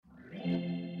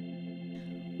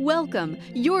Welcome.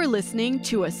 You're listening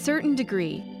to A Certain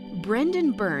Degree.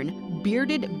 Brendan Byrne,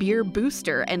 bearded beer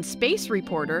booster and space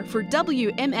reporter for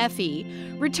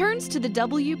WMFE, returns to the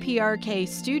WPRK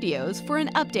studios for an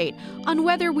update on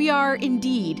whether we are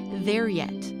indeed there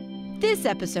yet. This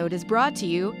episode is brought to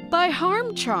you by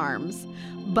Harm Charms.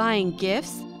 Buying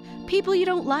gifts? People you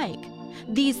don't like.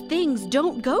 These things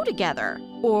don't go together.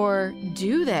 Or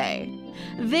do they?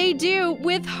 They do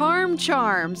with Harm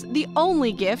Charms, the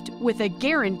only gift with a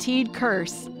guaranteed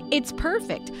curse. It's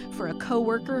perfect for a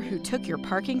coworker who took your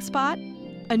parking spot,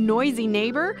 a noisy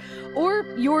neighbor, or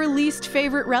your least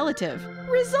favorite relative.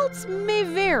 Results may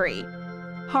vary.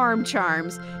 Harm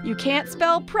Charms. You can't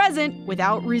spell present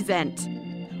without resent.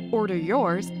 Order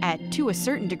yours at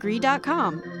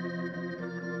toacertaindegree.com.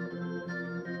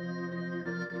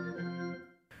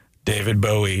 David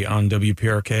Bowie on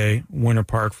WPRK, Winter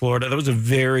Park, Florida. That was a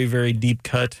very, very deep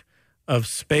cut of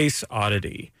Space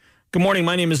Oddity. Good morning.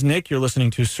 My name is Nick. You're listening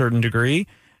to A Certain Degree.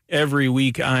 Every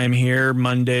week I'm here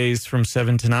Mondays from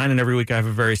 7 to 9, and every week I have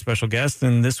a very special guest,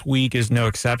 and this week is no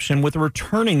exception with a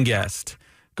returning guest.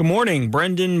 Good morning,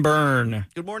 Brendan Byrne.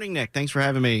 Good morning, Nick. Thanks for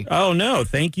having me. Oh, no.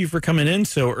 Thank you for coming in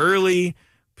so early,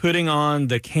 putting on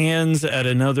the cans at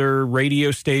another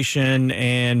radio station,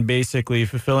 and basically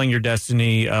fulfilling your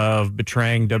destiny of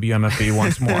betraying WMFE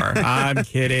once more. I'm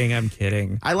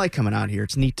kidding. I like coming out here.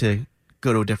 It's neat to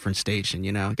go to a different station,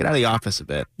 you know? Get out of the office a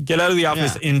bit. Get out of the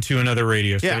office into another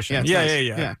radio station.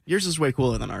 Yeah. Yours is way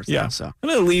cooler than ours. Yeah. Though, so I'm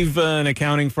going to leave an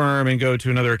accounting firm and go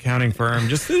to another accounting firm.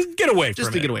 Just to get away from it.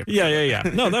 Just to get away from it. Yeah.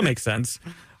 No, that makes sense.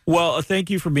 Well,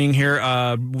 thank you for being here.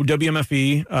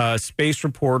 WMFE, space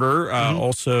reporter,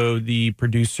 also the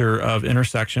producer of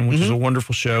Intersection, which is a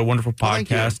wonderful show, wonderful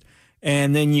podcast.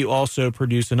 And then you also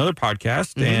produce another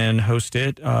podcast and host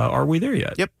it. Are We There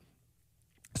Yet? Yep.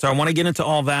 So I want to get into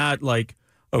all that. Like,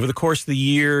 over the course of the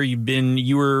year,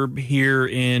 you were here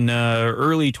in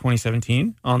early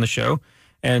 2017 on the show.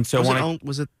 And so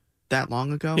was it that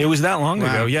long ago? It was that long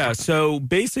ago, yeah. So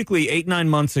basically 8-9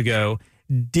 months ago,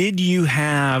 did you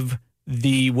have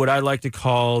what I like to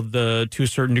call the, to a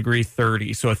certain degree,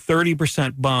 30? So a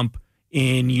 30% bump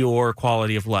in your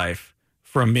quality of life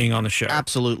from being on the show?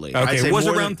 Absolutely. Okay, was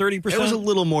it around 30%? It was a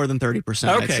little more than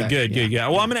 30%. Okay, good.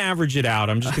 Well, I'm going to average it out.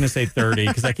 I'm just going to say 30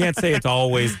 because I can't say it's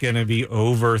always going to be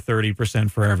over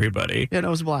 30% for everybody. Yeah, it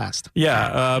was a blast.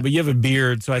 Yeah, but you have a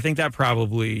beard, so I think that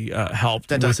probably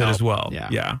helped with it as well.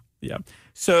 Yeah.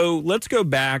 So let's go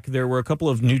back. There were a couple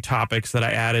of new topics that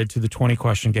I added to the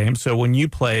 20-question game. So when you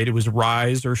played, it was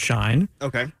rise or shine.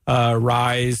 Okay.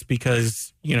 Rise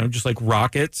because, just like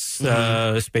rockets,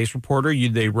 space reporter,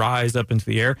 they rise up into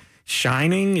the air.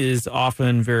 Shining is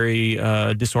often very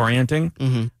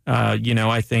disorienting.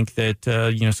 I think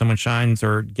that, someone shines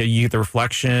or you get the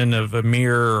reflection of a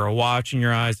mirror or a watch in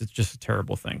your eyes. It's just a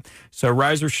terrible thing. So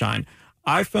rise or shine.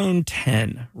 iPhone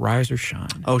 10, rise or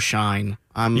shine? Oh, shine.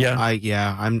 I'm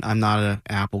not an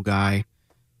Apple guy.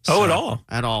 So, at all?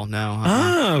 At all, no.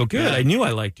 Oh, good. Yeah. I knew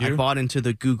I liked you. I bought into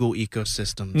the Google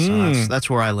ecosystem, so that's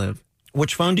where I live.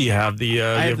 Which phone do you have?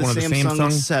 I have the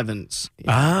Samsung 7s.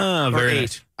 Ah, very 8.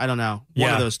 nice. I don't know.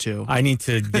 One of those two. I need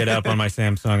to get up on my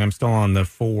Samsung. I'm still on the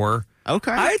 4.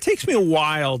 Okay. It takes me a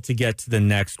while to get to the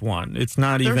next one. It's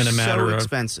not even a matter of... They're so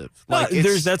expensive.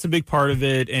 That's a big part of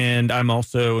it, and I'm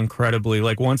also incredibly...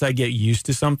 once I get used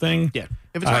to something... Yeah.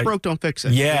 If it's not broke, don't fix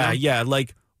it. Yeah.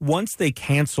 Once they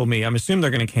cancel me, I'm assuming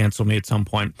they're going to cancel me at some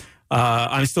point.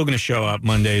 I'm still going to show up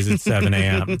Mondays at 7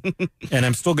 a.m. and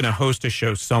I'm still going to host a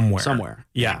show somewhere.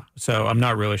 Yeah. So I'm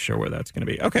not really sure where that's going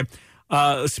to be.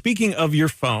 Okay. Speaking of your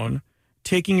phone,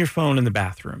 taking your phone in the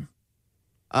bathroom.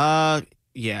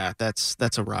 Yeah, that's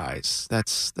a rise.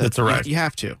 That's a rise. You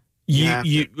have to.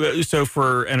 So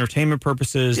for entertainment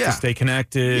purposes, to stay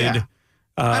connected. Yeah.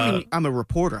 I'm a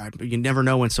reporter. You never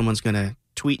know when someone's going to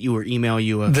tweet you or email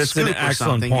you a That's scoop an excellent or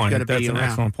something. point. That's an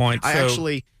excellent point. I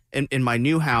actually, in my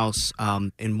new house,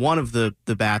 in one of the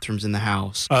bathrooms in the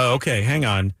house. Oh, okay. Hang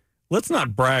on. Let's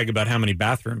not brag about how many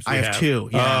bathrooms we have. I have 2.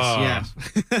 Yes.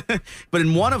 But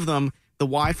in one of them, the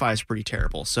Wi-Fi is pretty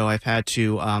terrible. So I've had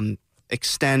to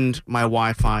extend my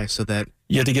Wi-Fi so that...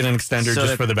 You have to get an extender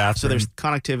just for the bathroom. So there's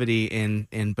connectivity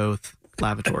in both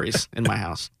lavatories in my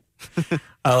house.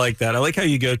 I like that. I like how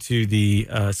you go to the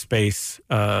space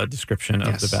description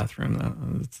of the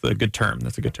bathroom. That's a good term.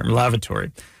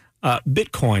 Lavatory.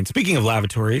 Bitcoin. Speaking of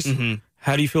lavatories,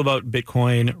 how do you feel about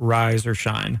Bitcoin, rise or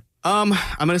shine? I'm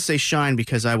going to say shine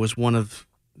because I was one of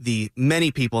the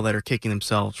many people that are kicking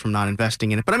themselves from not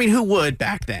investing in it. But I mean, who would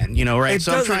back then, right? It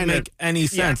doesn't make any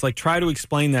sense. Try to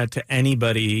explain that to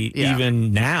anybody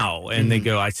even now. And they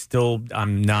go,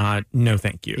 I'm not, no,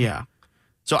 thank you. Yeah.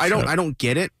 So I don't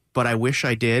get it. but I wish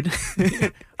I did.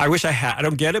 I wish I had. I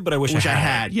don't get it, but I wish I had.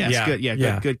 had. Yes, yeah. good.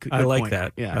 Yeah, good. I like point.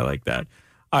 that. Yeah. I like that.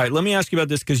 All right, let me ask you about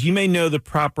this because you may know the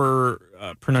proper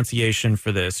pronunciation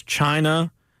for this.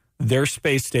 China, their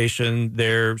space station,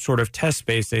 their sort of test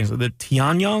space station, the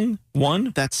Tianyang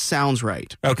 1? That sounds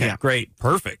right. Okay, Yeah. great.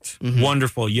 Perfect.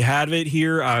 Wonderful. You have it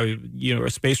here. A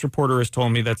space reporter has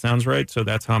told me that sounds right, so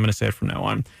that's how I'm going to say it from now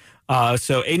on.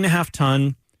 So 8.5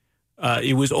 ton.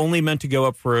 It was only meant to go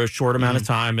up for a short amount of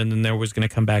time, and then there was going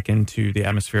to come back into the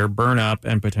atmosphere, burn up,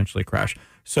 and potentially crash.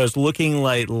 So it's looking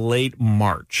like late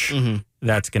March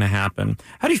that's going to happen.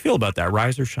 How do you feel about that?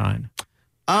 Rise or shine?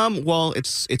 Well,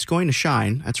 it's going to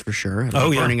shine. That's for sure. It'll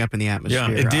be burning up in the atmosphere.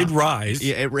 Yeah, it did rise.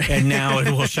 Yeah, and now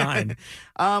it will shine.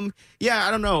 Yeah,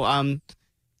 I don't know.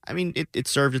 I mean, it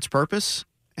served its purpose,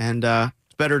 and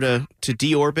it's better to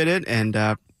deorbit it and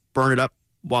burn it up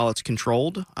while it's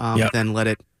controlled than let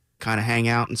it kind of hang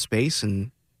out in space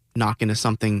and knock into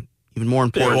something even more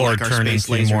important, or like our turn space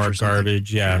into lasers more or something.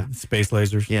 garbage. Yeah, space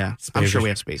lasers. Yeah, I'm sure we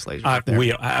have space lasers up there.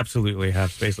 We absolutely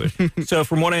have space lasers. So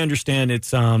from what I understand,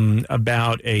 it's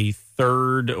about a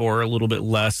third or a little bit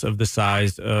less of the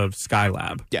size of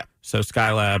Skylab. Yeah. So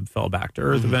Skylab fell back to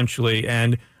Earth eventually,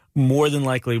 and more than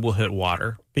likely will hit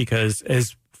water because,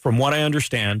 as from what I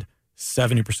understand,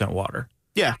 70% water.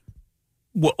 Yeah.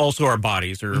 Well, also, our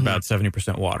bodies are about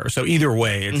 70% water. So either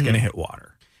way, it's going to hit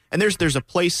water. And there's a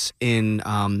place in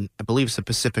I believe it's the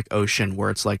Pacific Ocean where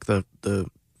it's like the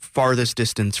farthest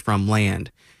distance from land,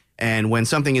 and when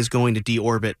something is going to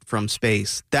deorbit from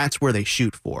space, that's where they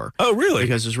shoot for. Oh, really?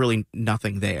 Because there's really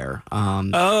nothing there.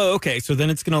 Oh, okay. So then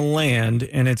it's going to land,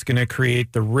 and it's going to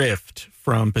create the rift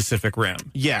from Pacific Rim.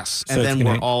 Yes, So and it's then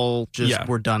gonna- we're all just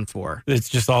we're done for. It's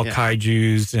just all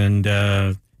kaijus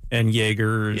and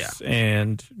Jaegers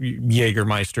and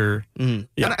Jägermeister.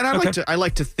 Yeah. And I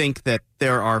like to think that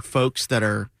there are folks that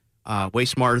are way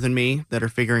smarter than me that are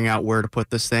figuring out where to put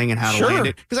this thing and how to land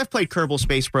it. Because I've played Kerbal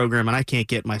Space Program and I can't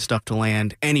get my stuff to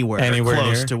land anywhere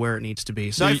close near. to where it needs to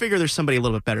be. So I figure there's somebody a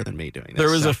little bit better than me doing this. There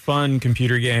was a fun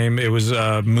computer game. It was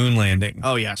moon landing.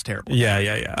 Oh yeah, it's terrible.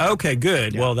 Yeah. Okay,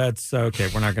 good. Yeah. Well, that's okay.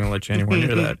 We're not going to let you anywhere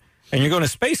near that. And you're going to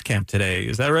space camp today.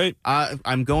 Is that right?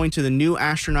 I'm going to the new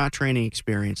astronaut training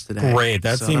experience today. Great.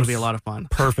 That so seems that'll be a lot of fun.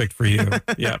 Perfect for you.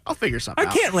 Yeah. I'll figure something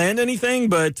out. I can't land anything,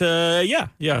 but yeah,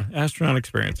 astronaut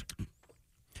experience.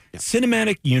 Yeah.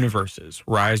 Cinematic universes,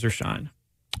 rise or shine?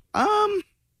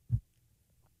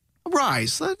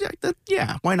 Rise.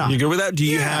 Yeah, why not? You good with that? Do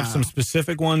you have some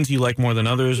specific ones you like more than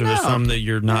others, or there's some that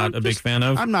you're not a big fan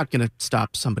of? I'm not going to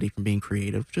stop somebody from being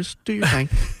creative. Just do your thing.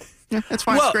 Yeah, that's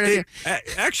fine. Well, It's a great idea.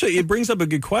 Actually, it brings up a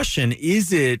good question.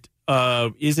 Is it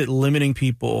limiting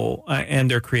people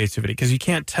and their creativity? Because you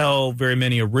can't tell very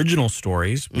many original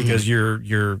stories because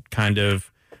you're kind of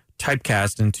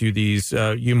typecast into these.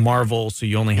 You Marvel, so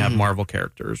you only have Marvel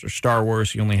characters, or Star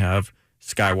Wars, you only have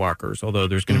Skywalkers. Although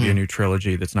there's going to be a new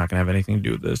trilogy that's not going to have anything to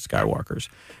do with the Skywalkers.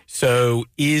 So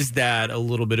is that a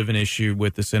little bit of an issue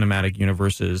with the cinematic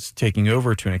universes taking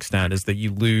over to an extent? Is that you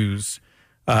lose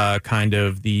kind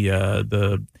of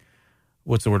the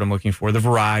what's the word I'm looking for? The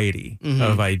variety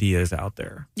of ideas out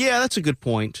there. Yeah, that's a good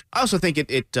point. I also think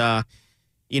it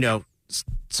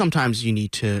sometimes you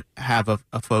need to have a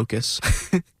focus,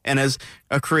 and as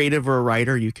a creative or a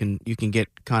writer, you can get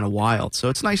kind of wild. So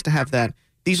it's nice to have that.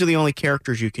 These are the only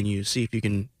characters you can use. See if you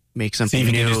can make something See if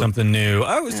you new. can do something new.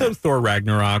 Oh, so Thor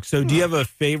Ragnarok. So do you have a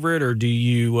favorite, or did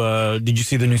you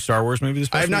see the new Star Wars movie this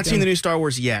past I have not weekend? seen the new Star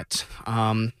Wars yet.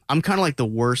 I'm kind of like the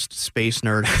worst space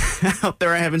nerd out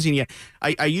there. I haven't seen it yet.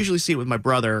 I usually see it with my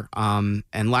brother. And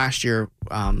last year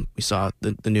we saw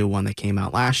the new one that came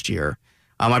out last year.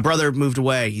 My brother moved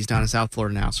away. He's down in South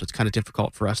Florida now, so it's kind of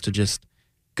difficult for us to just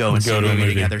go and see a movie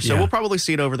together. So we'll probably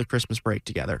see it over the Christmas break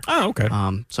together. Oh, okay.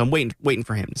 So I'm waiting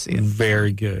for him to see it.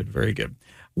 Very good. Very good.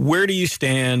 Where do you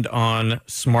stand on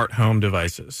smart home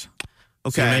devices?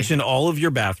 Okay. So you mentioned all of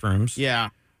your bathrooms. Yeah.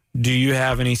 Do you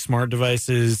have any smart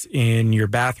devices in your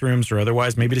bathrooms or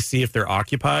otherwise, maybe to see if they're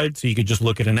occupied? So you could just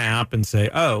look at an app and say,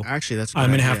 oh, Actually, that's a I'm good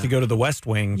going to idea. have to go to the West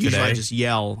Wing Usually today. I just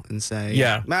yell and say,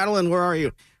 Yeah. Madeline, where are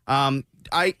you?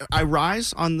 I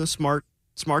rise on the smart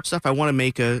stuff. I want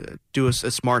to do a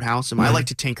smart house. I like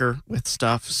to tinker with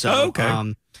stuff. So,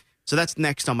 okay. So that's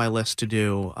next on my list to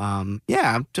do.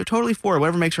 Yeah, I'm totally for it.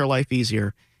 Whatever makes our life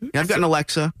easier. I've got an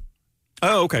Alexa.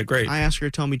 Oh, okay, great. I ask her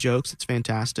to tell me jokes. It's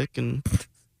fantastic. And,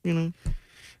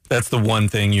 That's the one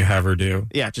thing you have her do.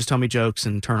 yeah, just tell me jokes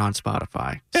and turn on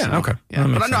Spotify. Yeah, okay. Yeah,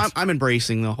 That but makes sense. I'm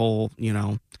embracing the whole,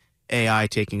 AI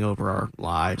taking over our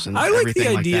lives and I like everything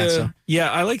the idea. like that. So. Yeah,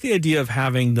 I like the idea of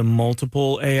having the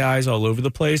multiple AIs all over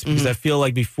the place because I feel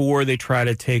like before they try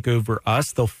to take over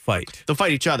us, they'll fight. They'll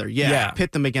fight each other. Yeah.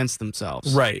 Pit them against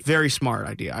themselves. Right. Very smart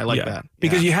idea. I like that.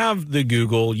 Because you have the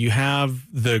Google, you have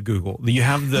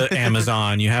the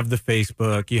Amazon, you have the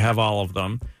Facebook, you have all of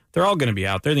them. They're all going to be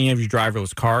out there. Then you have your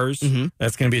driverless cars.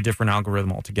 That's going to be a different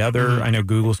algorithm altogether. I know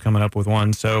Google's coming up with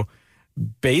one. So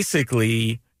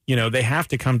basically, they have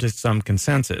to come to some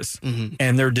consensus,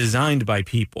 and they're designed by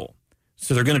people.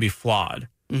 So they're going to be flawed.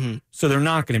 So they're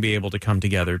not going to be able to come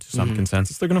together to some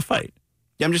consensus. They're going to fight.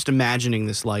 Yeah, I'm just imagining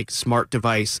this smart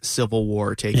device civil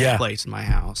war taking place in my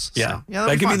house. Yeah, so,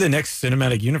 that could be the next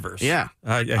cinematic universe. Yeah,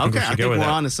 I think we should go with we're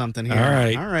that. on to something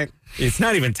here. All right. It's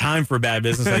not even time for bad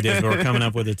business ideas, but we're coming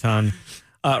up with a ton.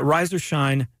 Rise or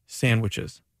shine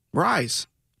sandwiches. Rise.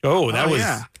 Oh, that was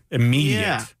immediate.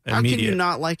 Yeah. How can you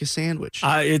not like a sandwich?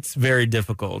 It's very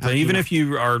difficult. Even if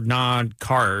you are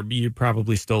non-carb, you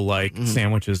probably still like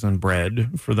sandwiches and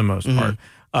bread for the most part.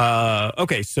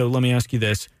 Okay, so let me ask you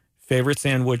this. Favorite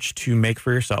sandwich to make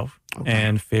for yourself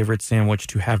and favorite sandwich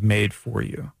to have made for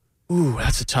you? Ooh,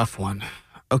 that's a tough one.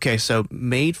 Okay, so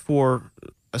made for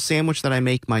a sandwich that I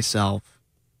make myself.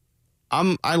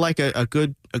 I like a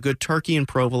good turkey and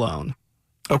provolone.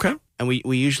 Okay. And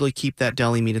we usually keep that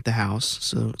deli meat at the house,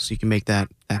 so you can make that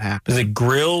happen. Is it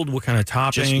grilled? What kind of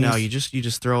toppings? You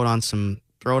just throw it on some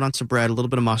bread, a little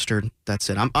bit of mustard. That's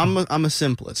it. I'm a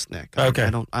simplest, Nick. Okay.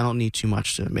 I don't need too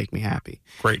much to make me happy.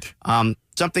 Great.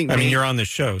 Something. I mean, you're on this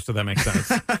show, so that makes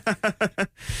sense.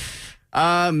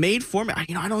 Made for me. I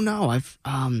don't know.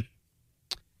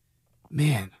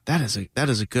 Man, that is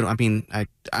a good. I mean,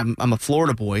 I'm a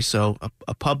Florida boy, so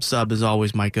a pub sub is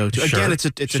always my go-to. Sure, Again, it's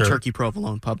a turkey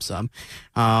provolone pub sub.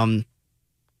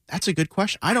 That's a good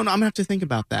question. I don't know. I'm gonna have to think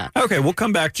about that. Okay, we'll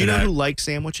come back to that. Do you know who likes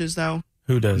sandwiches though?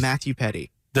 Who does? Matthew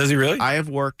Petty. Does he really? I have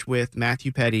worked with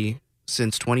Matthew Petty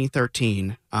since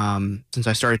 2013. Since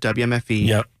I started WMFE.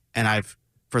 Yep. And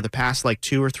for the past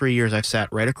 2 or 3 years, I've sat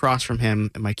right across from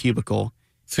him in my cubicle.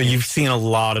 So you've seen a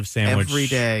lot of sandwich every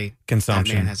day.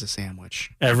 consumption. That man has a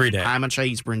sandwich Every day. Ham and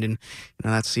cheese, Brendan.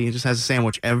 He just has a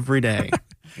sandwich every day.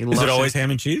 Is it always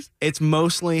ham and cheese? It's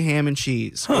mostly ham and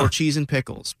cheese or cheese and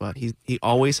pickles, but he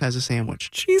always has a sandwich.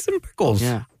 Cheese and pickles.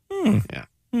 Yeah. Yeah.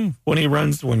 When you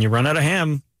run out of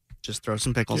ham, just throw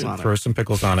some pickles on it. Throw some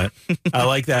pickles on it. I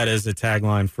like that as a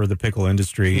tagline for the pickle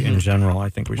industry in general. I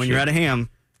think we should. When you're out of ham,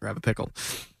 grab a pickle.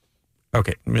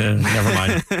 Okay, never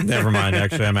mind. Never mind.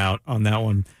 Actually, I'm out on that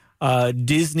one.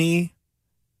 Disney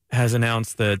has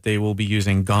announced that they will be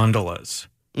using gondolas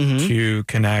to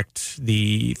connect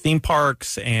the theme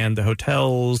parks and the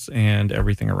hotels and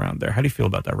everything around there. How do you feel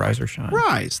about that? Rise or shine?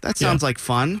 Rise. That sounds like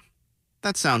fun.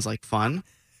 That sounds like fun.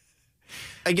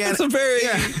 Again, it's a very.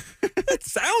 It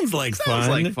sounds like fun. Sounds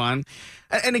like fun.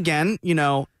 And again,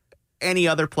 any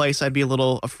other place, I'd be a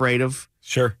little afraid of.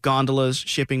 Sure. Gondolas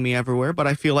shipping me everywhere, but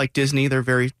I feel like Disney, they're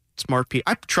very smart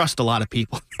people. I trust a lot of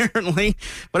people, apparently,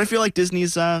 but I feel like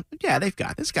Disney's, they've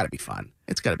got this. Got to be fun.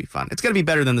 It's got to be fun. It's got to be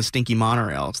better than the stinky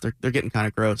monorails. They're getting kind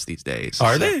of gross these days.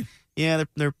 Are they? Yeah,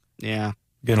 they're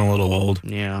getting a little old.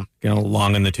 Yeah, getting a little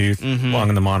long in the tooth, long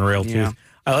in the monorail tooth. Yeah.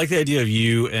 I like the idea of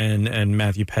you and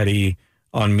Matthew Petty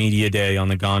on Media Day on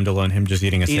the gondola and him just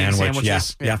eating a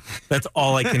sandwich. Yeah. That's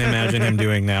all I can imagine him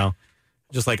doing now.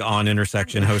 Just on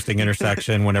Intersection, hosting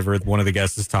Intersection whenever one of the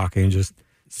guests is talking, just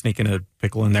sneaking a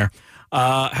pickle in there.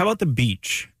 How about the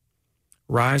beach?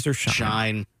 Rise or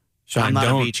shine? Shine. I'm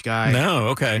not a beach guy. No,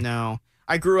 okay. No.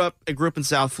 I grew up in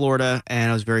South Florida,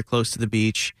 and I was very close to the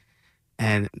beach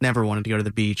and never wanted to go to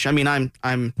the beach. I mean,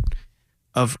 I'm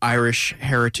of Irish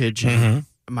heritage, and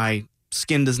my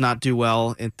skin does not do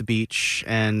well at the beach,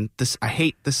 and I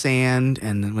hate the sand,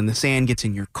 and when the sand gets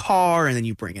in your car and then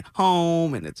you bring it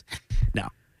home, and it's no.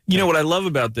 You know what I love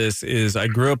about this is I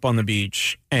grew up on the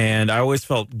beach, and I always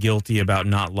felt guilty about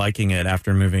not liking it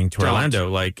after moving to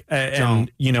Orlando.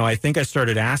 I think I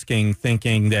started asking,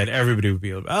 thinking that everybody would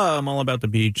be like, "Oh, I'm all about the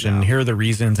beach, and here are the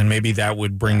reasons," and maybe that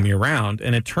would bring me around.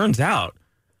 And it turns out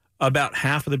about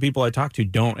half of the people I talk to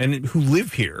who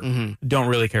live here don't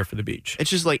really care for the beach. It's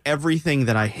just everything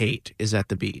that I hate is at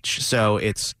the beach. So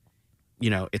it's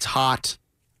hot.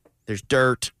 There's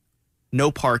dirt. No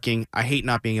parking. I hate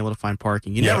not being able to find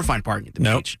parking. You never find parking at the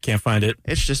beach. Can't find it.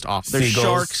 It's just awful. There's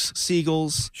sharks,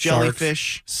 seagulls,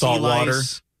 jellyfish, salt water.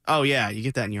 Oh, yeah. You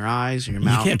get that in your eyes or your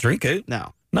mouth. You can't drink it.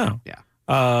 No.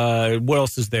 Yeah. What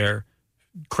else is there?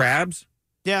 Crabs?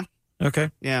 Yeah. Okay.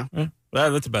 Yeah.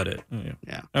 That's about it.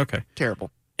 Yeah. Okay.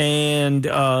 Terrible. And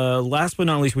last but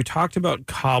not least, we talked about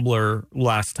cobbler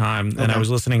last time, and I was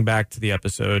listening back to the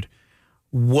episode.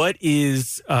 What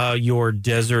is your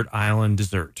desert island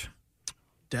dessert?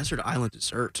 Desert island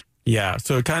dessert. Yeah,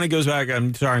 so it kind of goes back.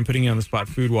 I'm sorry, I'm putting you on the spot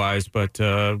food-wise, but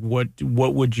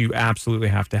what would you absolutely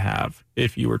have to have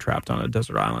if you were trapped on a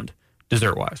desert island,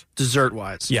 dessert-wise?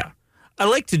 Dessert-wise. Yeah. I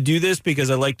like to do this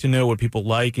because I like to know what people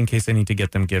like in case I need to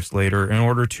get them gifts later in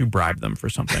order to bribe them for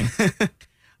something.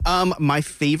 My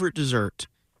favorite dessert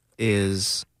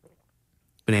is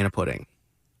banana pudding.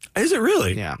 Is it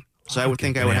really? Yeah. So I would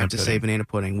think I would have to say banana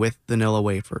pudding with vanilla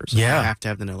wafers. Yeah. I have to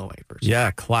have vanilla wafers.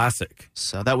 Yeah, classic.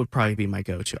 So that would probably be my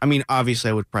go-to. I mean, obviously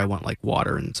I would probably want like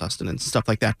water and sustenance and stuff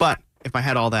like that. But if I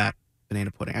had all that, banana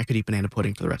pudding, I could eat banana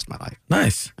pudding for the rest of my life.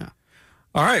 Nice. Yeah.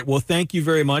 All right. Well, thank you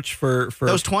very much for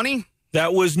those 20?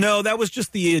 That was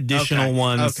just the additional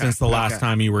ones since the last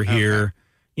time you were here. Okay.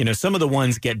 You know, some of the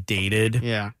ones get dated.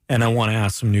 Yeah. And I want to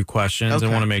ask some new questions. Okay. I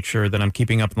want to make sure that I'm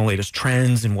keeping up on the latest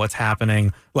trends and what's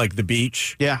happening, like the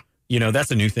beach. Yeah. You know,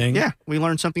 that's a new thing. Yeah. We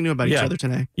learned something new about each other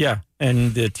today. Yeah.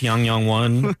 And the Tianyang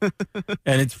one.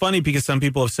 And it's funny because some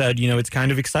people have said, you know, it's kind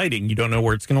of exciting. You don't know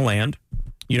where it's going to land.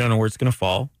 You don't know where it's going to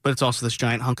fall. But it's also this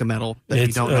giant hunk of metal that you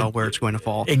don't know where it's going to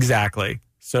fall. Exactly.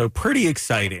 So pretty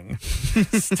exciting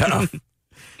stuff.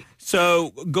 So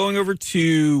going over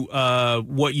to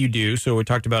what you do. So we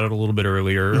talked about it a little bit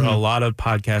earlier. A lot of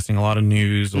podcasting, a lot of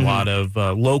news, a lot of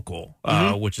local,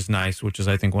 which is nice, which is,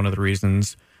 I think, one of the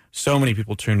reasons so many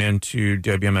people tune in to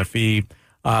WMFE.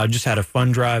 Just had a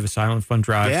fund drive, a silent fund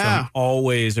drive. Yeah. So I'm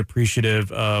always appreciative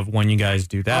of when you guys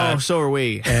do that. Oh, so are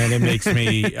we. And it makes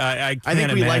me, I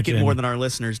think we like it more than our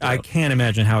listeners do. I can't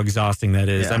imagine how exhausting that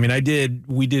is. Yeah. I mean,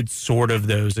 we did sort of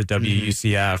those at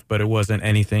WUCF, but it wasn't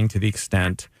anything to the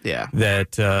extent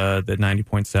that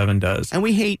 90.7 does. And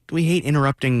we hate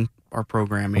interrupting our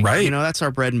programming. Right. You know, that's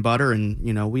our bread and butter, and,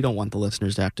 you know, we don't want the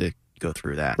listeners to have to go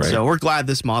through that. Right. So we're glad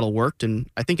this model worked, and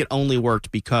I think it only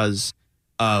worked because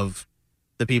of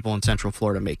the people in Central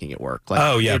Florida making it work.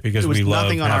 Like, because it was we love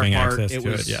nothing on having our part. access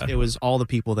to it. Yeah. It was all the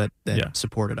people that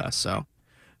supported us.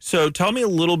 So tell me a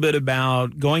little bit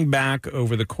about going back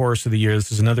over the course of the year.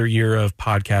 This is another year of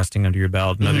podcasting under your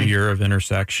belt, another year of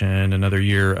Intersection, another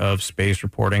year of space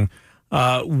reporting.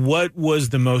 What was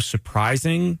the most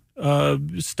surprising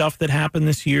stuff that happened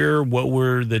this year? What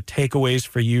were the takeaways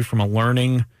for you from a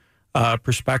learning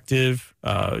perspective?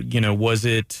 Was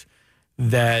it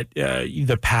that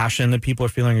the passion that people are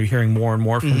feeling? You're hearing more and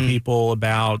more from people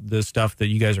about the stuff that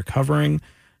you guys are covering.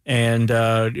 And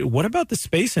what about the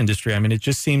space industry? I mean, it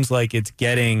just seems like it's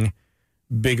getting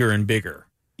bigger and bigger.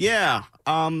 Yeah.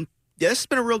 This has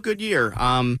been a real good year.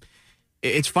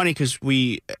 It's funny because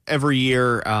we every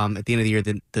year at the end of the year,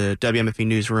 the WMFE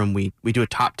newsroom, we do a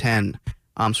top 10.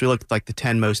 So we look at like the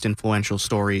 10 most influential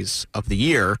stories of the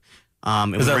year.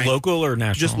 Is that local or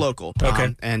national? Just local.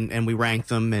 Okay. And we rank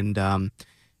them,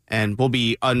 and we'll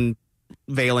be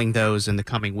unveiling those in the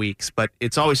coming weeks. But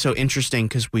it's always so interesting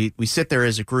because we sit there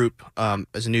as a group,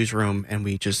 as a newsroom, and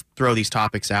we just throw these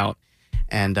topics out.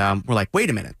 And we're like, wait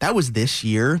a minute, that was this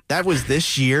year? That was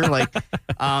this year? Like,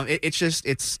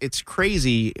 it's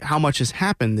crazy how much has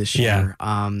happened this year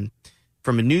from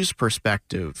a news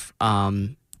perspective.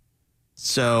 But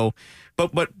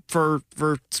for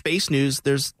space news,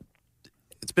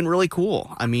 it's been really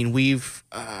cool. I mean, when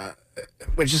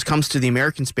it just comes to the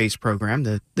American space program,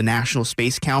 the National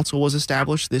Space Council was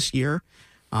established this year.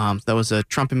 That was a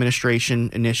Trump administration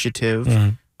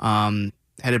initiative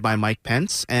headed by Mike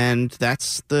Pence, and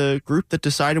that's the group that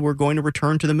decided we're going to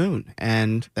return to the moon.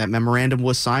 And that memorandum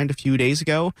was signed a few days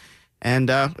ago,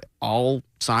 and all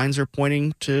signs are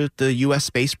pointing to the U.S.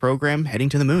 space program heading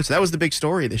to the moon. So that was the big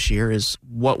story this year, is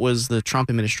what was the Trump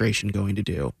administration going to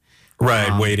do?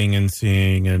 Right, waiting and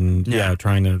seeing and,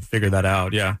 trying to figure that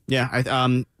out, yeah. Yeah,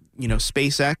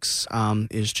 SpaceX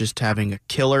is just having a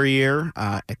killer year.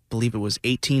 I believe it was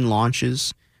 18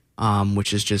 launches,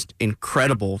 which is just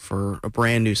incredible for a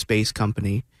brand new space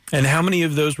company. And how many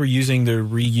of those were using the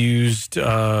reused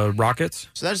rockets?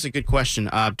 So that is a good question.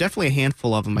 Definitely a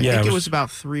handful of them. I think it was about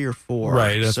 3 or 4.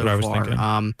 Right, that's what I was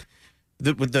thinking.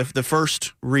 The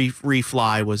first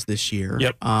refly was this year,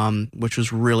 which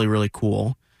was really, really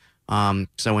cool. So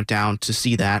I went down to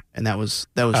see that, and that was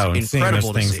incredible seeing those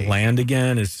to things see. land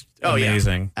again is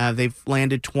amazing. Yeah. They've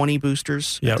landed 20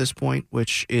 boosters at this point,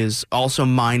 which is also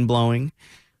mind-blowing.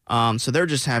 So they're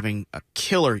just having a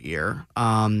killer year.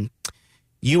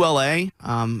 ULA,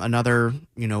 another,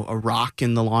 a rock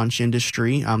in the launch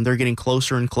industry. They're getting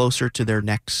closer and closer to their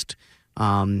next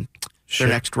rocket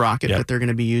that they're going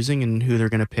to be using and who they're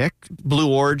going to pick. Blue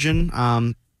Origin,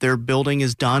 their building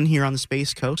is done here on the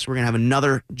Space Coast. We're going to have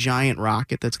another giant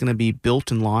rocket that's going to be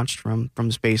built and launched from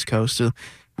the Space Coast. So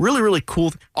really, really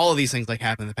cool. All of these things like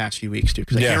happened in the past few weeks too,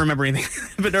 because I can't remember anything that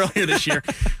happened earlier this year.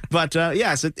 But so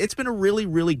it's been a really,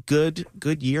 really good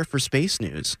year for space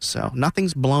news. So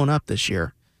nothing's blown up this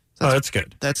year. So that's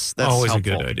good. That's always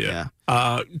helpful. a good idea.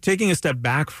 Yeah. Taking a step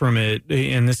back from it,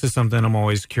 and this is something I'm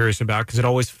always curious about because it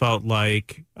always felt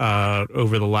like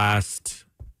over the last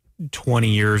 20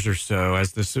 years or so,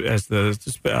 as the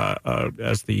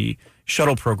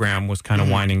shuttle program was kind of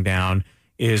winding down,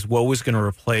 is what was going to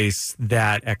replace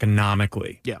that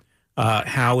economically. Yeah.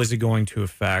 How is it going to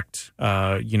affect,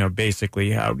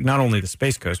 basically how not only the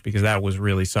Space Coast, because that was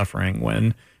really suffering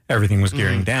when everything was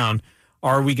gearing down.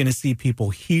 Are we going to see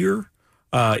people here?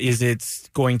 Is it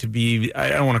going to be, I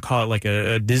don't want to call it like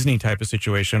a Disney type of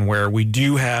situation where we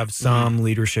do have some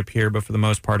leadership here, but for the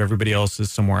most part, everybody else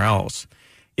is somewhere else.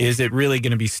 Is it really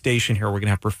going to be stationed here? We're going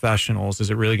to have professionals. Is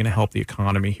it really going to help the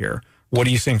economy here? What are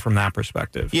you seeing from that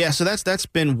perspective? Yeah, so that's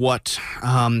been what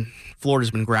Florida's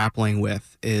been grappling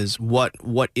with is what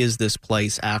is this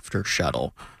place after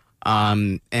shuttle?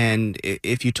 And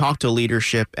if you talk to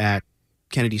leadership at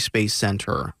Kennedy Space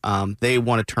Center, they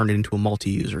want to turn it into a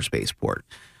multi-user spaceport.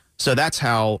 So that's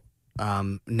how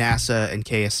NASA and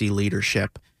KSC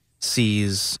leadership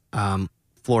sees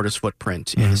Florida's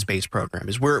footprint in the space program.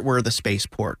 Is we're the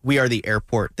spaceport. We are the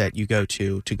airport that you go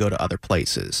to go to other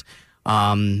places.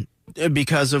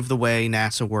 Because of the way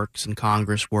NASA works and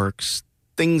Congress works,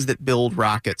 things that build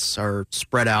rockets are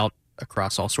spread out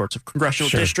across all sorts of congressional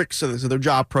districts. So their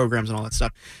job programs and all that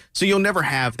stuff. So you'll never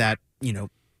have that,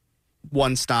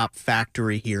 one-stop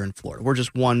factory here in Florida. We're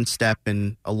just one step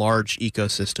in a large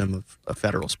ecosystem of a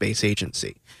federal space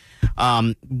agency.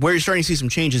 Where you're starting to see some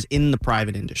changes in the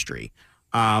private industry.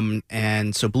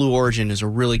 And so Blue Origin is a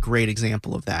really great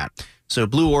example of that. So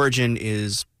Blue Origin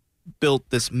is built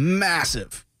this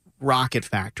massive rocket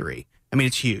factory. I mean,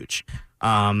 it's huge.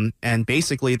 And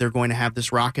basically they're going to have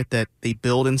this rocket that they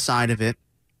build inside of it.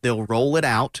 They'll roll it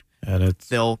out. And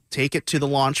they'll take it to the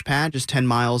launch pad just 10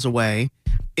 miles away.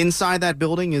 Inside that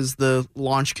building is the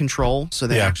launch control, so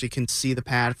they actually can see the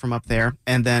pad from up there,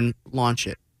 and then launch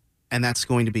it. And that's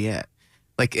going to be it.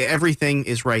 Like, everything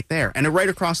is right there. And right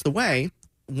across the way,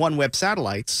 OneWeb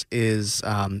Satellites is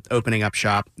opening up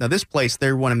shop. Now, this place,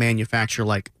 they want to manufacture,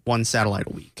 like, one satellite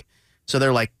a week. So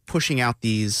they're, like, pushing out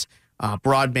these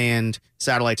broadband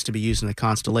satellites to be used in the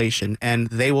constellation, and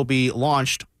they will be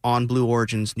launched on Blue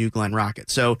Origin's New Glenn rocket.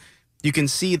 So you can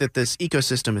see that this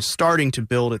ecosystem is starting to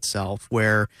build itself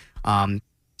where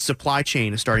supply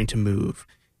chain is starting to move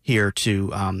here to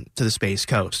the Space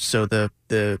Coast. So the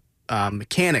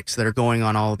mechanics that are going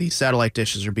on all of these satellite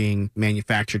dishes are being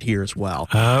manufactured here as well.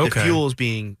 The fuel is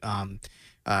being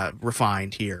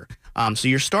refined here. So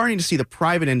you're starting to see the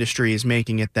private industry is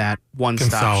making it that one-stop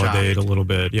shop. Consolidate a little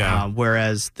bit,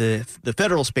 whereas the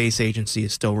federal space agency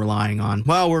is still relying on,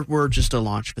 we're just a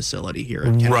launch facility here.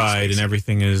 At right, and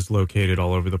everything is located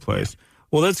all over the place. Yeah.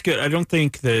 Well, that's good. I don't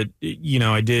think that,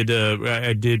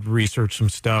 I did research some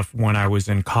stuff when I was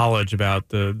in college about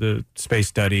the space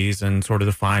studies and sort of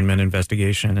the Feynman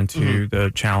investigation into the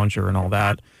Challenger and all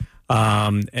that.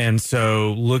 And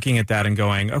so looking at that and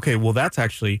going, okay, well, that's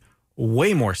actually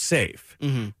way more safe.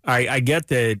 I get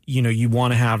that, you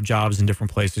want to have jobs in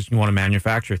different places. You want to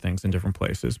manufacture things in different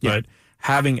places. But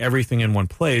having everything in one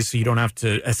place so you don't have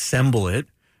to assemble it,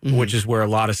 which is where a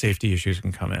lot of safety issues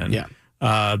can come in.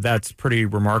 That's pretty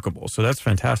remarkable. So that's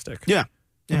fantastic.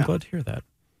 I'm glad to hear that.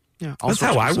 That's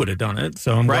how I would have done it.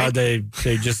 So I'm glad they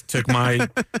just took my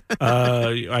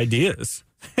ideas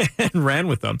and ran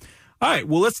with them. All right.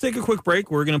 Well, let's take a quick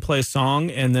break. We're going to play a song,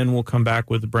 and then we'll come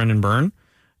back with Brendan Byrne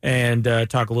and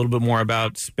talk a little bit more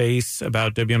about space,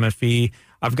 about WMFE.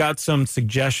 I've got some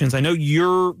suggestions. I know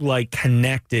you're like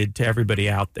connected to everybody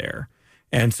out there.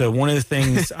 And so one of the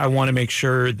things I want to make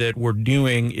sure that we're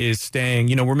doing is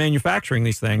staying, we're manufacturing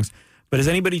these things, but is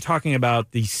anybody talking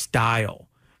about the style?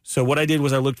 So what I did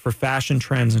was I looked for fashion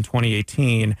trends in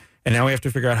 2018, and now we have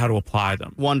to figure out how to apply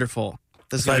them. Wonderful.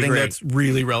 So I think that's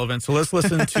really relevant. So let's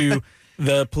listen to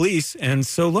The Police and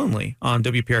So Lonely on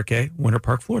WPRK, Winter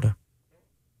Park, Florida.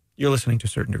 You're listening to A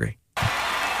Certain Degree.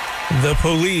 The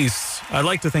Police. I'd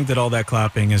like to think that all that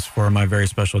clapping is for my very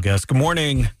special guest. Good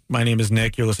morning. My name is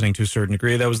Nick. You're listening to A Certain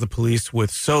Degree. That was The Police with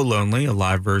So Lonely, a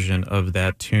live version of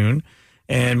that tune.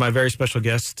 And my very special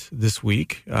guest this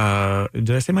week, did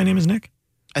I say my name is Nick?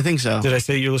 I think so. Did I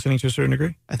say you're listening to A Certain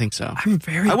Degree? I think so.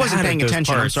 I wasn't paying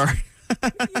attention. Parts. I'm sorry.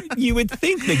 You would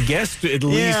think the guest at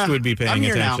least would be paying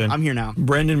attention. I'm here now.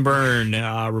 Brendan Byrne,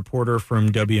 reporter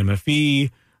from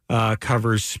WMFE,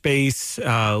 covers space,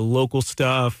 local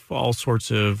stuff, all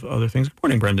sorts of other things. Good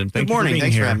morning, Brendan. Good morning.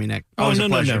 Thanks for having me, Nick. Always a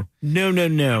pleasure.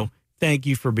 No. Thank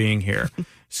you for being here.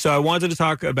 So I wanted to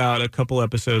talk about a couple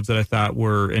episodes that I thought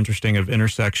were interesting of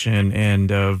Intersection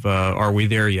and of Are We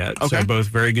There Yet? Okay. So both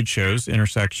very good shows.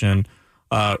 Intersection,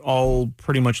 all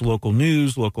pretty much local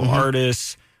news, local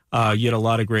artists. You had a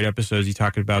lot of great episodes. You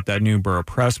talked about that new Borough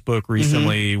Press book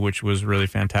recently, which was really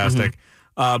fantastic.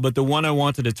 But the one I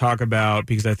wanted to talk about,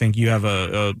 because I think you have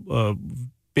a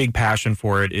big passion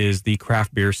for it, is the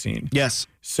craft beer scene. Yes.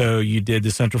 So you did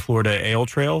the Central Florida Ale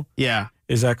Trail. Yeah.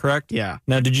 Is that correct? Yeah.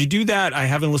 Now, did you do that? I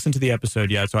haven't listened to the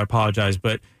episode yet, so I apologize.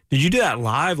 But did you do that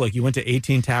live? Like you went to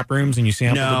 18 tap rooms and you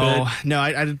sampled a bit? No,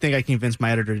 I didn't think I convinced my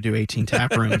editor to do 18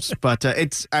 tap rooms. But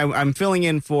I'm filling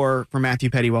in for Matthew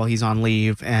Petty while he's on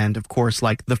leave. And of course,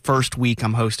 like the first week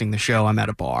I'm hosting the show, I'm at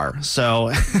a bar. So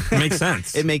It makes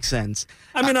sense. It makes sense.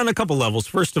 I mean, on a couple levels.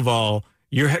 First of all,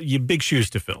 you big shoes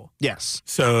to fill. Yes.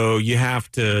 So you have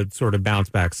to sort of bounce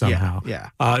back somehow. Yeah.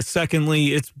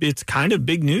 Secondly, it's kind of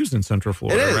big news in Central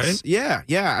Florida, It is. right? Yeah.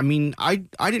 Yeah. I mean, I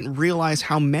didn't realize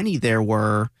how many there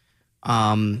were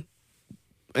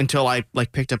until I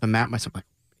picked up a map myself. Like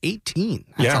 18.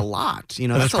 That's a lot. You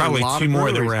know, There's that's probably a lot two of more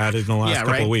that breweries. were added in the last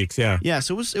couple of weeks. Yeah. Yeah.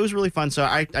 So it was really fun. So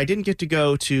I didn't get to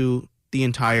go to the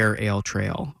entire Ale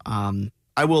Trail.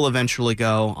 I will eventually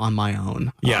go on my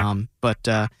own. Yeah. But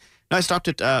no, I stopped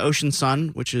at Ocean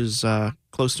Sun, which is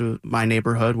close to my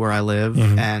neighborhood where I live,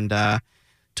 and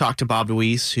talked to Bob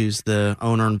DeWeese, who's the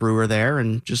owner and brewer there,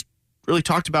 and just really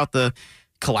talked about the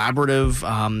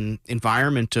collaborative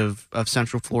environment of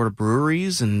Central Florida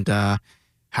breweries and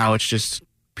how it's just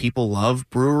people love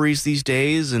breweries these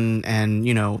days, and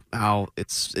you know how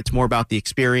it's more about the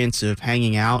experience of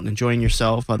hanging out and enjoying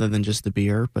yourself other than just the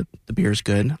beer, but the beer's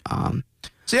good.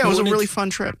 So yeah, it was a really fun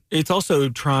trip. It's also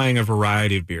trying a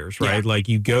variety of beers, right? Yeah. Like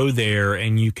you go there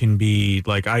and you can be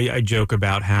like, I joke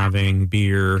about having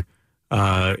beer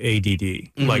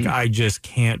ADD. Like I just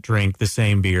can't drink the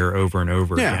same beer over and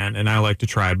over again. And I like to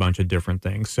try a bunch of different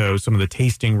things. So some of the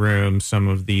tasting rooms, some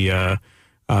of the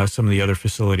other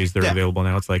facilities that are available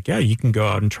now, it's like, you can go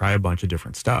out and try a bunch of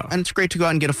different stuff. And it's great to go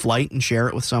out and get a flight and share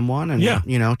it with someone and,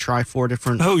 you know, try 4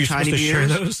 different you're tiny supposed to beers. share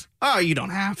those? Oh, you don't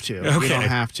have to. Okay. You don't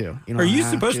have to. Are you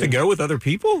supposed to go with other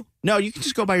people? No, you can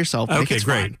just go by yourself. Okay, it's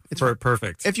great. Fine. It's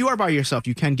perfect. If you are by yourself,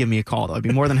 you can give me a call, though. I'd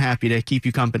be more than happy to keep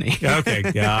you company. Okay,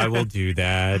 yeah, I will do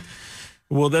that.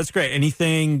 Well, that's great.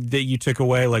 Anything that you took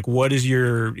away? Like, what is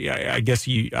your? I guess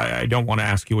I don't want to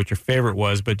ask you what your favorite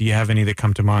was, but do you have any that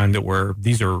come to mind that were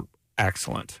these are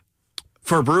excellent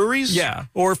for breweries? Yeah,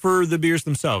 or for the beers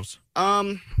themselves.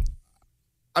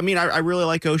 I mean, I really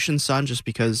like Ocean Sun just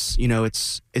because you know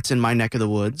it's in my neck of the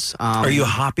woods. Are you a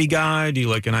hoppy guy? Do you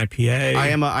like an IPA? I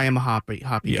am a hoppy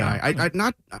guy. I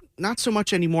not so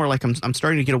much anymore. Like I'm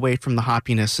starting to get away from the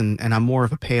hoppiness and I'm more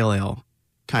of a pale ale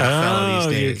kind of fella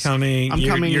these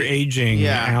days. You're aging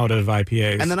out of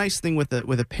IPAs. And the nice thing with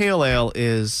a pale ale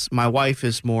is my wife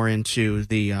is more into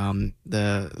the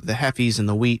heffies and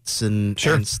the wheats and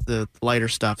the lighter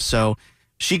stuff. So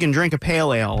she can drink a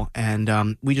pale ale,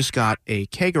 and we just got a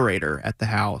kegerator at the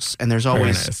house, and there's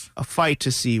always a fight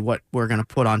to see what we're going to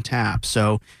put on tap.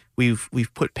 So we've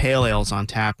put pale ales on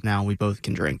tap now. We both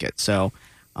can drink it. So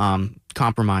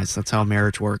compromise. That's how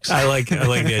marriage works. I like the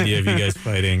idea of you guys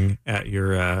fighting at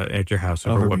your house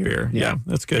over what beer. Yeah,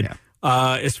 that's good.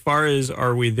 Yeah. As far as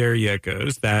Are We There Yet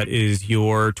goes, that is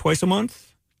your twice a month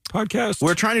podcast.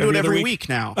 We're trying to do it every week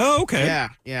now. Oh, okay.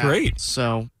 Yeah. Great.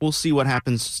 So we'll see what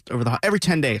happens every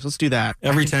 10 days. Let's do that.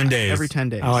 Every 10 days. Every 10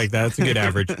 days. I like that. That's a good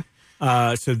average.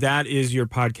 So that is your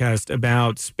podcast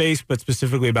about space, but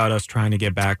specifically about us trying to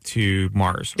get back to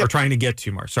Mars or trying to get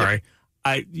to Mars. Sorry.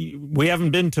 We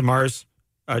haven't been to Mars.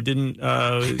 I didn't.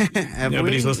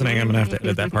 Nobody's listening. I'm going to have to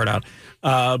edit that part out.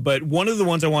 But one of the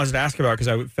ones I wanted to ask about, because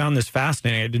I found this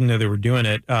fascinating, I didn't know they were doing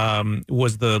it,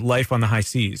 was the Life on the High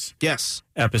Seas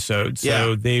episode.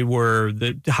 So they were,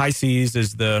 the High Seas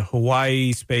is the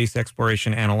Hawaii Space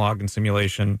Exploration Analog and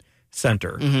Simulation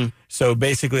Center. So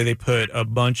basically they put a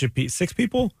bunch of 6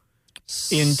 people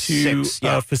into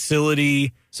a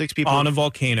facility 6 people on a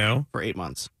volcano for 8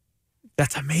 months.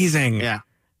 That's amazing. Yeah.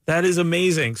 That is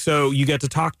amazing. So you get to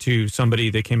talk to somebody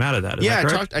that came out of that. Is that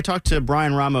correct? I talked to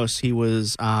Brian Ramos. He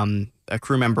was a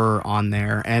crew member on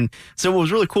there. And so what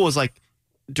was really cool is like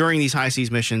during these high seas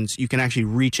missions, you can actually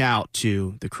reach out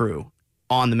to the crew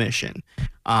on the mission.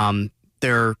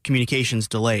 Their communication's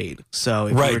delayed. So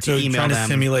if you were to email trying them,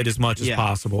 to simulate as much as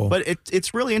possible. But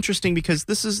it's really interesting because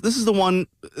this is the one,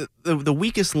 the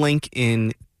weakest link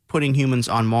in putting humans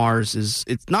on Mars is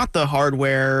it's not the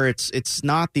hardware, it's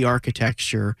not the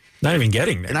architecture. Not even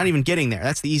getting there. Not even getting there.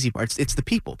 That's the easy part. It's the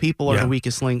people. People are the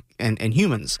weakest link and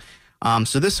humans.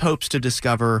 So this hopes to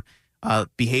discover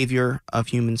behavior of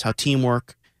humans, how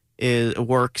teamwork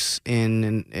works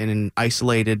in an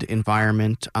isolated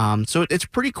environment. So it's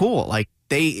pretty cool. Like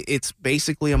it's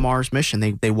basically a Mars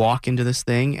mission. They walk into this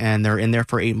thing and they're in there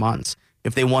for 8 months.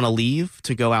 If they want to leave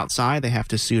to go outside, they have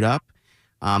to suit up,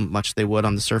 much they would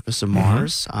on the surface of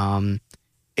Mars.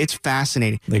 It's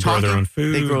fascinating. They grow their own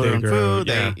food. They grow their own food.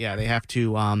 They have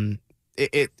to.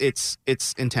 It's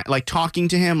intense. Like talking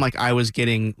to him, like I was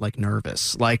getting like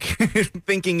nervous, like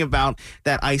thinking about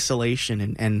that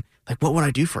isolation and like what would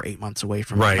I do for 8 months away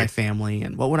from my family,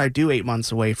 and what would I do 8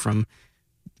 months away from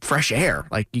fresh air?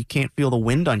 Like you can't feel the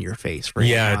wind on your face for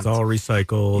 8 months. It's all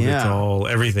recycled. Yeah.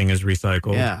 Everything is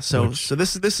recycled. Yeah. So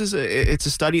this is it's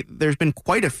a study. There's been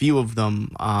quite a few of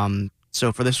them.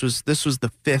 So for this was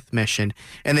the 5th mission,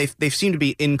 and they've seemed to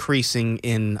be increasing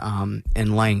in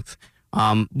length.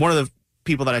 One of the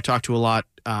people that I talk to a lot,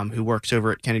 who works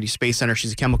over at Kennedy Space Center,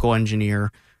 she's a chemical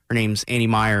engineer. Her name's Annie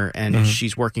Meyer, and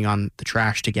she's working on the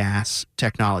trash to gas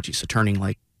technology, so turning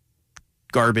like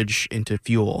garbage into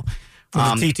fuel. The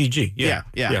TTG,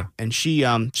 yeah. And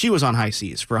she was on high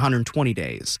seas for 120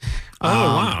 days. Oh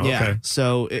wow! Yeah. Okay.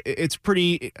 So it's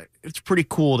pretty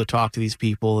cool to talk to these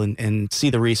people and see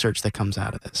the research that comes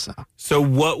out of this. So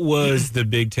what was the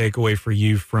big takeaway for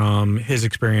you from his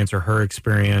experience or her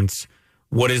experience?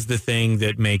 What is the thing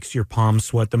that makes your palms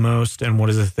sweat the most, and what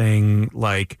is the thing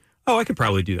like, oh, I could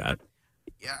probably do that?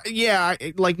 Yeah,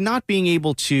 like not being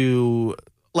able to.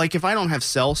 Like if I don't have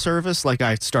cell service, like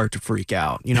I start to freak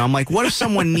out. You know, I'm like, what if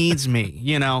someone needs me?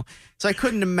 You know, so I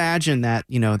couldn't imagine that.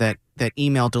 You know, that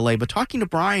email delay. But talking to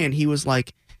Brian, he was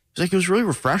like, it was really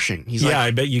refreshing. He's like,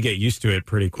 I bet you get used to it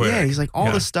pretty quick. Yeah, he's like all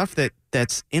the stuff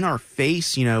that's in our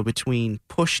face. You know, between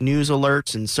push news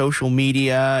alerts and social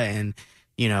media and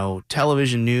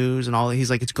television news and all. He's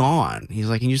like, it's gone. He's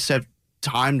like, and you just have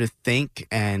time to think,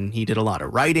 and he did a lot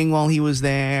of writing while he was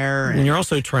there. And you're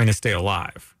also trying to stay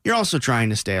alive. You're also trying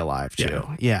to stay alive too.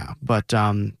 Yeah. But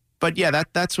yeah,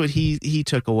 that's what he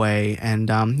took away. And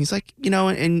he's like,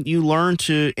 and you learn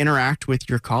to interact with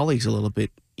your colleagues a little bit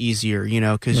easier,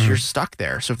 because you're stuck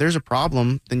there. So if there's a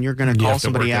problem, then you're going to call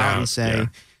somebody out and say,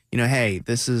 hey,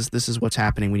 this is what's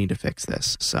happening. We need to fix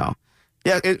this. So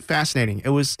yeah, fascinating. It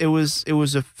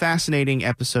was a fascinating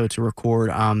episode to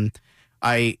record.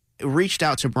 I reached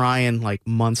out to Brian like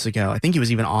months ago. I think he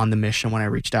was even on the mission when I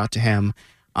reached out to him.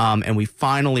 And we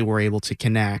finally were able to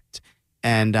connect.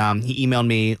 And he emailed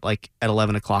me like at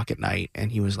 11 o'clock at night,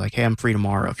 and he was like, hey, I'm free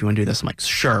tomorrow if you want to do this. I'm like,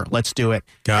 sure, let's do it.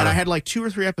 I had like 2 or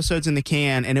 3 episodes in the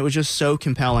can, and it was just so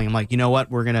compelling. I'm like, you know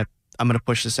what? I'm going to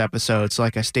push this episode. So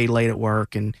like I stayed late at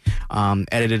work and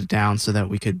edited it down so that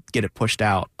we could get it pushed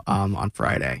out on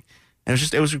Friday. And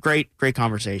it was a great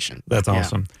conversation. That's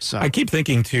awesome. So I keep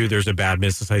thinking too, there's a bad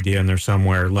business idea in there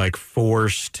somewhere, like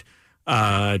forced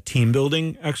team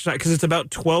building exercise, because it's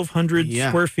about 1,200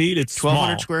 square feet. It's 1,200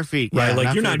 small, square feet, right? Yeah,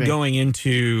 like you're not going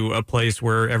into a place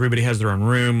where everybody has their own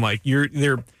room. Like you're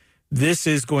there. This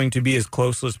is going to be as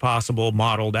close as possible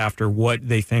modeled after what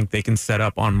they think they can set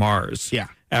up on Mars. Yeah.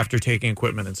 After taking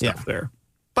equipment and stuff there.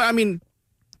 But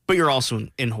you're also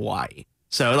in Hawaii.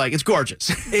 So, like, it's gorgeous.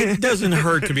 It doesn't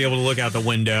hurt to be able to look out the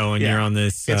window and you're on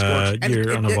this, it's gorgeous. And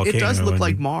you're on a volcano. It does look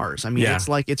like Mars. It's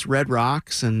like, it's red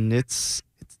rocks, and it's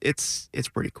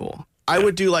pretty cool. I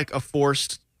would do, like, a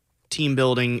forced team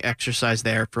building exercise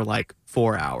there for, like,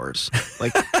 4 hours.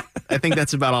 Like, I think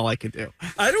that's about all I could do.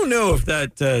 I don't know if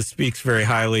that speaks very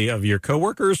highly of your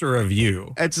coworkers or of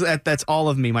you. That's all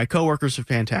of me. My coworkers are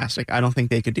fantastic. I don't think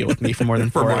they could deal with me for more than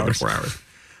 4 hours.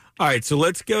 All right, so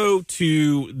let's go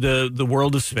to the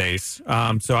world of space.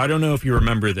 So I don't know if you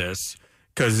remember this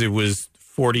because it was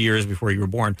 40 years before you were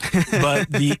born, but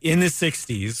in the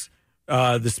 60s,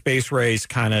 the space race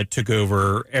kind of took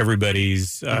over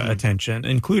everybody's attention,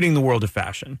 including the world of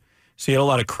fashion. So you had a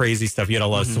lot of crazy stuff. You had a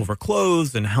lot of silver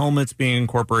clothes and helmets being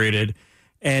incorporated.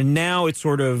 And now it's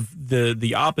sort of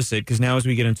the opposite, because now as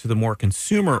we get into the more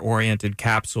consumer-oriented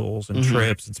capsules and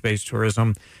trips and space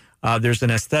tourism, there's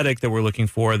an aesthetic that we're looking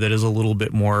for that is a little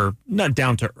bit more, not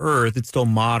down to earth, it's still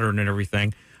modern and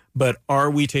everything, but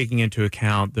are we taking into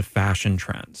account the fashion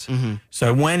trends? So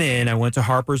I went to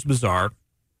Harper's Bazaar,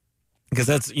 because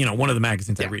that's, one of the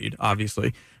magazines I read,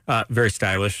 obviously. Very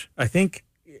stylish. I think,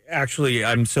 actually,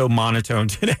 I'm so monotone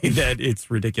today that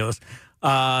it's ridiculous.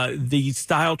 The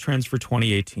style trends for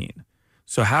 2018.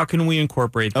 So how can we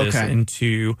incorporate this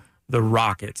into the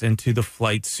rockets, into the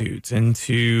flight suits,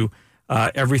 into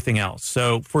everything else?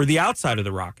 So for the outside of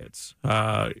the rockets,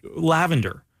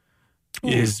 lavender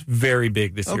is very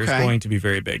big this year. It's going to be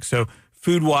very big. So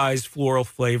food-wise, floral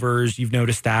flavors, you've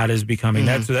noticed that is becoming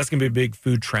that. So that's going to be a big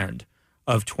food trend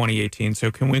of 2018.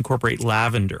 So can we incorporate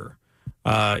lavender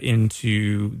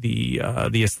into the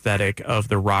aesthetic of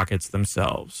the rockets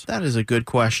themselves? That is a good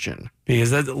question.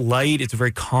 Because that light, it's a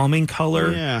very calming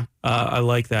color. Yeah. I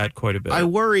like that quite a bit. I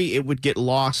worry it would get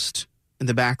lost in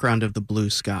the background of the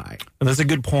blue sky. And that's a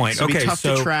good point. So it'd okay, be tough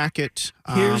so to track it.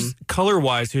 Here's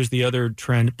color-wise, here's the other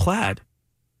trend, plaid.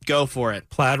 Go for it.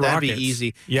 Plaid That'd rockets. be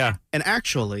easy. Yeah. And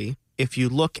actually, if you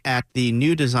look at the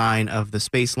new design of the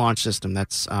Space Launch System,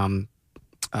 that's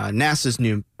NASA's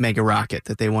new mega rocket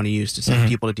that they want to use to send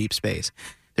people to deep space,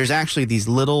 there's actually these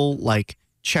little like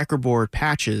checkerboard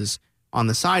patches on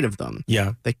the side of them.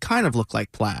 Yeah. They kind of look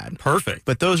like plaid. Perfect.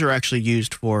 But those are actually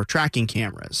used for tracking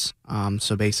cameras.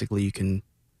 So basically you can...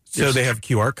 So they have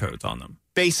QR codes on them.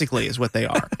 Basically is what they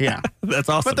are. Yeah. That's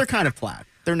awesome. But they're kind of plaid.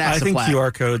 They're NASA I think plaid.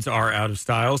 QR codes are out of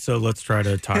style, so let's try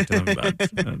to talk to them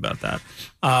about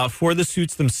that. For the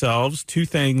suits themselves, two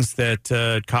things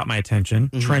that caught my attention: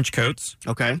 trench coats,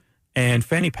 Okay. and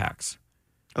fanny packs.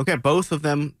 Okay, both of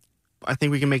them, I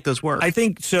think we can make those work. I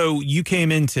think so. You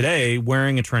came in today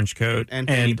wearing a trench coat and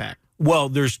fanny pack. Well,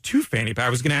 there's two fanny packs. I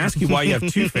was going to ask you why you have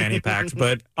two fanny packs,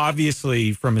 but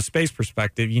obviously from a space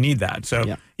perspective, you need that.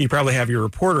 So you probably have your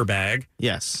reporter bag.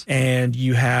 Yes. And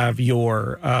you have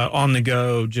your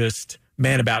on-the-go, just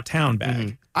man-about-town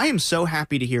bag. I am so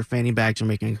happy to hear fanny bags are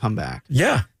making a comeback.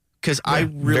 Yeah. Because I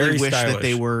really wish stylish. that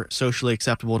they were socially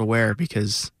acceptable to wear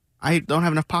because I don't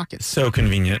have enough pockets. So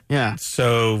convenient. Yeah.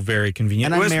 So very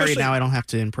convenient. And I'm married now. I don't have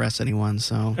to impress anyone.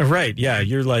 So right. Yeah.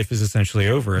 Your life is essentially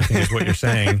over, I think is what you're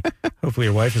saying. Hopefully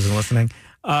your wife isn't listening.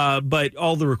 But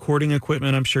all the recording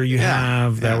equipment I'm sure you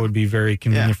have, that would be very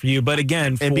convenient for you. But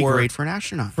again, it'd be great for an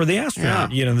astronaut. For the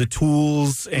astronaut, you know, the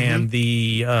tools and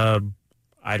the,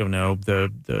 I don't know,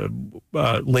 the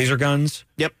laser guns.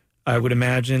 Yep. I would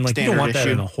imagine, like, Standard you don't want that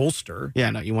issue. in a holster. Yeah,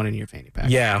 no, you want it in your fanny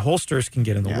pack. Yeah, holsters can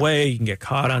get in the way. You can get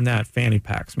caught on that. Fanny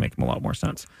packs make them a lot more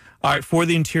sense. All right, for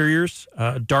the interiors,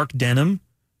 dark denim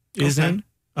is in.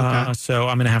 So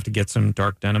I'm going to have to get some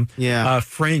dark denim. Yeah.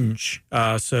 Fringe.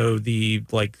 So the,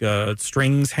 like,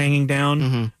 strings hanging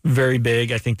down, very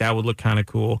big. I think that would look kind of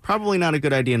cool. Probably not a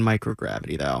good idea in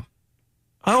microgravity, though.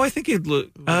 Oh, I think it'd look...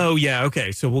 Oh, yeah,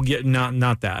 okay. So we'll get...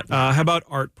 Not that. How about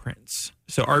art prints?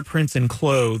 So art prints in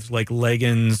clothes, like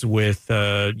leggings with,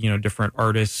 different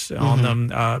artists on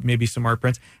them, maybe some art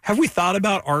prints. Have we thought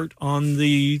about art on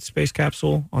the space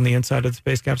capsule, on the inside of the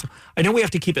space capsule? I know we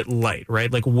have to keep it light,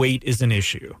 right? Like weight is an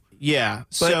issue. Yeah.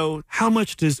 But so how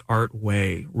much does art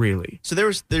weigh, really? So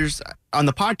there's on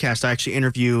the podcast, I actually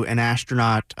interview an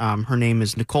astronaut. Her name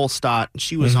is Nicole Stott. And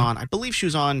she was on, I believe she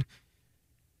was on...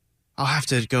 I'll have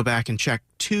to go back and check.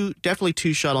 Definitely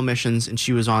two shuttle missions, and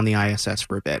she was on the ISS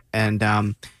for a bit. And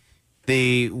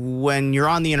when you're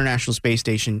on the International Space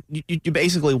Station, you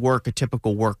basically work a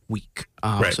typical work week,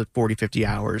 so 40, 50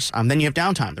 hours. Then you have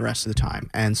downtime the rest of the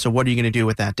time. And so what are you going to do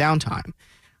with that downtime?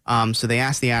 So they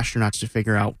asked the astronauts to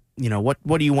figure out,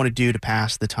 what do you want to do to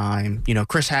pass the time?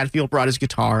 Chris Hadfield brought his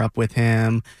guitar up with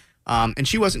him. And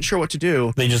she wasn't sure what to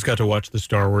do. They just got to watch the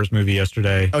Star Wars movie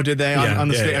yesterday. Oh, did they? On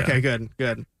the stage? Okay,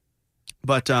 good.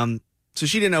 But so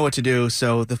she didn't know what to do.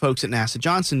 So the folks at NASA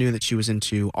Johnson knew that she was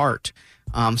into art.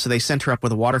 So they sent her up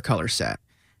with a watercolor set,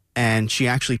 and she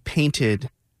actually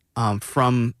painted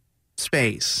from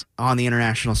space on the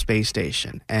International Space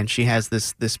Station. And she has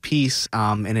this piece,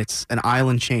 and it's an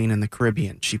island chain in the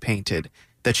Caribbean. She painted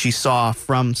that she saw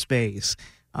from space.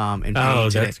 And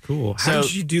that's cool. How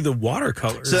did you do the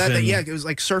watercolors? So it was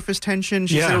like surface tension.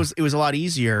 She said it was a lot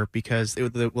easier because it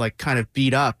would like kind of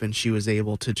beat up, and she was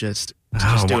able to just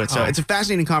do it. So it's a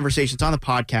fascinating conversation. It's on the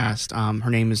podcast. Her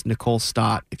name is Nicole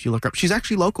Stott. If you look her up, she's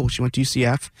actually local. She went to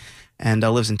UCF and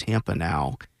lives in Tampa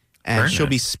now. And she'll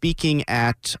be speaking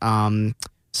at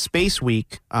Space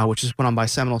Week, which is put on by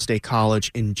Seminole State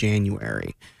College in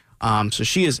January. So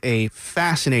she is a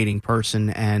fascinating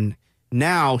person, and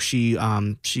now she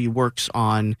works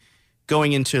on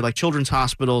going into like children's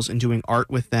hospitals and doing art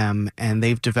with them, and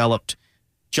they've developed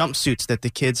jumpsuits that the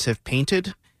kids have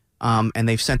painted, and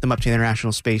they've sent them up to the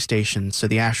International Space Station. So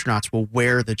the astronauts will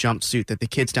wear the jumpsuit that the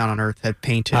kids down on Earth had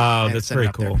painted. Oh, that's very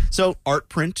cool. So art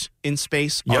print in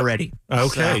space already.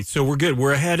 Okay, so we're good.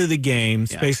 We're ahead of the game.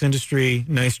 Space industry,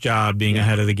 nice job being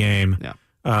ahead of the game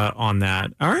on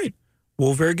that. All right.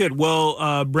 Well, very good.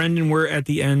 Well, Brendan, we're at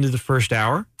the end of the first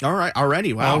hour. All right.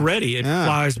 Already. Wow. Already. It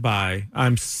flies by.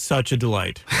 I'm such a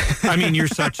delight. I mean, you're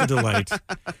such a delight.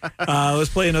 Let's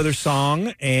play another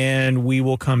song, and we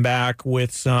will come back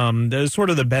with some sort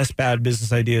of the best bad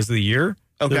business ideas of the year.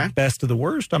 Okay. The best of the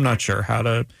worst. I'm not sure how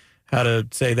to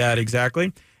say that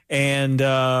exactly. And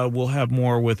we'll have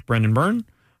more with Brendan Byrne.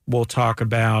 We'll talk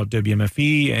about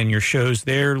WMFE and your shows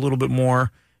there a little bit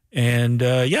more. And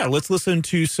let's listen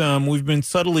to some. We've been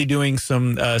subtly doing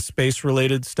some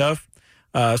space-related stuff.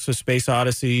 So Space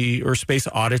Odyssey or Space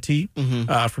Oddity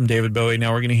from David Bowie.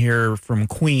 Now we're going to hear from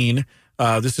Queen.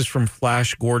 This is from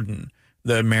Flash Gordon,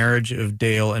 The Marriage of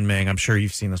Dale and Ming. I'm sure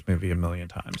you've seen this movie a million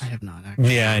times. I have not,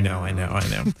 actually. Yeah, I know.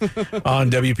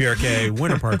 On WPRK,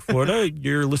 Winter Park, Florida,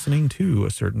 you're listening to A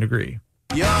Certain Degree.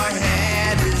 Your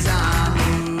head is on the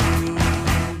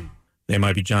moon. They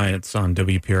Might Be Giants on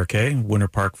WPRK, Winter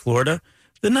Park, Florida.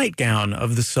 The Nightgown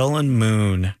of the Sullen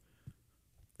Moon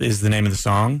is the name of the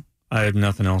song. I have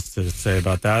nothing else to say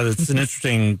about that. It's an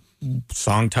interesting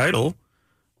song title,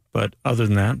 but other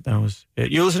than that, that was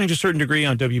it. You're listening to A Certain Degree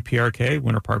on WPRK,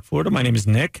 Winter Park, Florida. My name is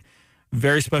Nick.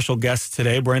 Very special guest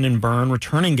today, Brendan Byrne,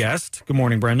 returning guest. Good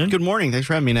morning, Brendan. Good morning. Thanks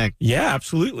for having me, Nick. Yeah,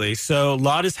 absolutely. So a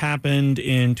lot has happened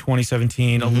in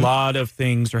 2017. A lot of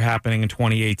things are happening in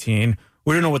 2018.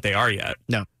 We don't know what they are yet.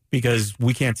 No. Because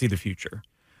we can't see the future.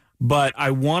 But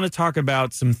I want to talk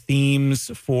about some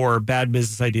themes for bad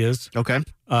business ideas. Okay.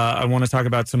 I want to talk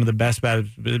about some of the best bad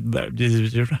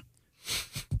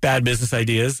business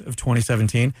ideas of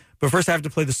 2017. But first, I have to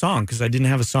play the song because I didn't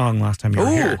have a song last time you were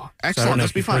here. Oh, So excellent. I don't know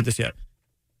Must if be you've fun. heard this yet.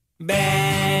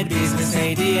 Bad business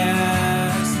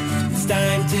ideas. It's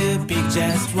time to pick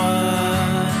just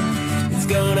one. It's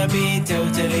gonna be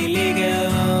totally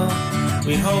legal.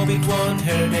 We hope it won't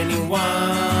hurt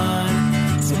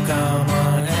anyone. So come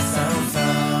on, have some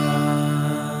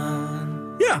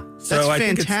fun. Yeah. So That's I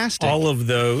think it's fantastic. all of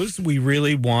those. We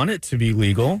really want it to be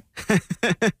legal.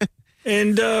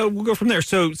 And we'll go from there.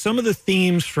 So some of the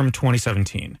themes from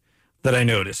 2017 that I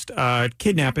noticed.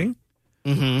 Kidnapping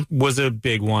was a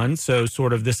big one. So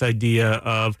sort of this idea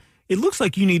of, it looks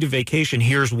like you need a vacation.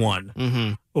 Here's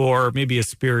one. Or maybe a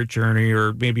spirit journey,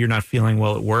 or maybe you're not feeling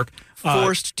well at work.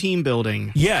 Forced team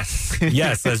building. Yes,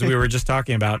 as we were just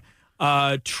talking about.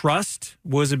 Trust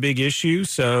was a big issue.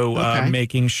 So Okay.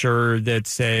 making sure that,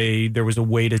 say, there was a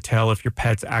way to tell if your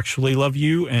pets actually love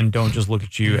you and don't just look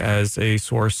at you as a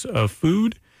source of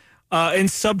food. And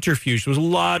subterfuge. There was a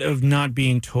lot of not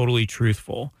being totally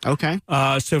truthful. Okay.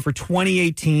 So for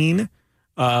 2018,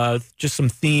 just some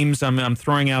themes I'm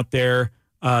throwing out there.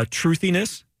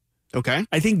 Truthiness. Okay.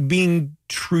 I think being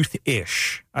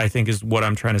truth-ish, I think, is what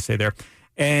I'm trying to say there.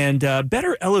 And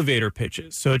better elevator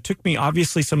pitches. So it took me,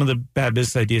 obviously, some of the bad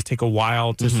business ideas take a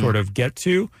while to sort of get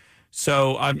to.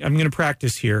 So I'm going to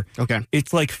practice here. Okay.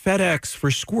 It's like FedEx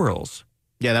for squirrels.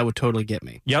 Yeah, that would totally get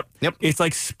me. Yep. It's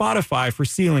like Spotify for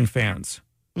ceiling fans.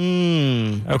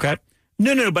 Okay.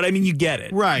 No, but I mean, you get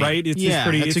it. Right. Right? It's yeah,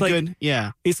 pretty, that's it's a like, good,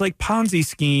 yeah. It's like Ponzi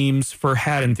schemes for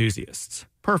hat enthusiasts.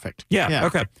 Perfect. Yeah.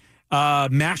 Okay.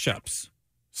 Mashups.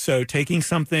 So taking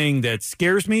something that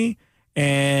scares me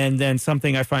and then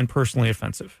something I find personally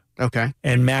offensive, Okay.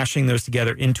 and mashing those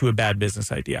together into a bad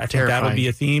business idea. I think that'll Terrifying. be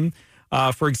a theme.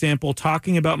 For example,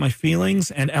 talking about my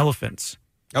feelings and elephants.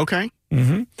 Okay.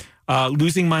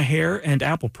 Losing my hair and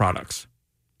Apple products.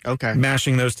 Okay.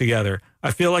 Mashing those together. I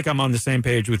feel like I'm on the same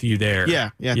page with you there. Yeah.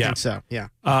 I think so. Yeah.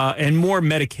 And more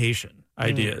medication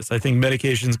ideas. I think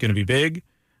medication is going to be big.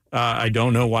 I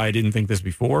don't know why I didn't think this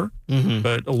before,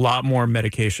 but a lot more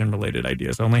medication-related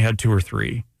ideas. I only had 2 or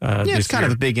 3 Yeah, this it's kind year.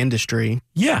 of a big industry.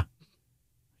 Yeah.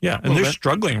 And Little they're bit.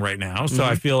 struggling right now, so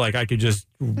I feel like I could just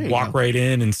you walk go. right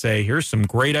in and say, here's some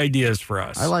great ideas for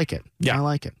us. I like it. Yeah. I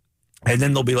like it. And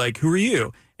then they'll be like, who are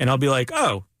you? And I'll be like,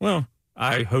 oh, well,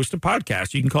 I host a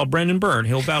podcast. You can call Brendan Byrne.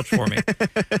 He'll vouch for me.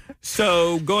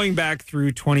 So going back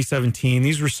through 2017,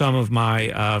 these were some of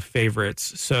my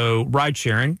favorites. So ride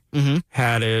sharing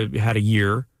had a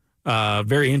year,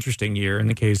 very interesting year in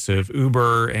the case of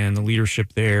Uber and the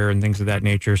leadership there and things of that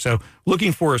nature. So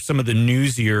looking for some of the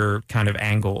newsier kind of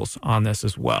angles on this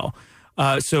as well.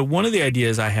 So one of the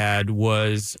ideas I had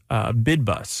was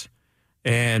BidBus.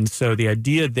 And so the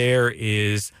idea there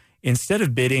is, instead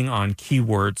of bidding on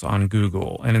keywords on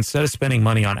Google and instead of spending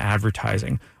money on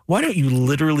advertising, why don't you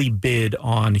literally bid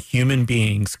on human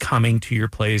beings coming to your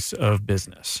place of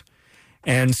business?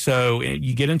 And so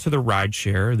you get into the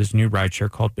rideshare, this new rideshare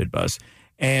called BidBus,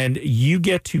 and you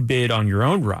get to bid on your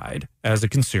own ride as a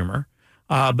consumer.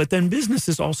 But then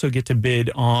businesses also get to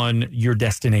bid on your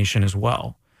destination as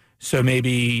well. So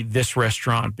maybe this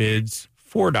restaurant bids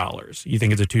 $4. You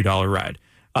think it's a $2 ride.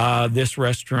 This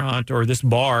restaurant or this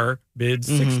bar bids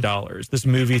 $6. This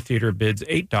movie theater bids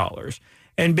 $8.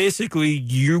 And basically,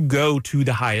 you go to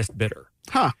the highest bidder.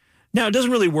 Huh. Now, it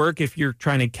doesn't really work if you're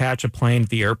trying to catch a plane at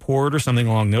the airport or something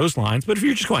along those lines. But if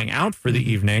you're just going out for the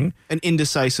evening. An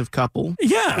indecisive couple.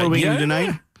 Yeah. What are we going to do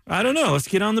tonight? I don't know. Let's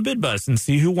get on the BidBus and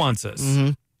see who wants us.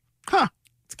 Huh.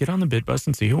 Let's get on the BidBus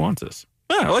and see who wants us.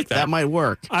 I like that. That might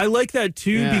work. I like that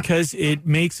too because it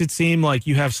makes it seem like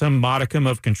you have some modicum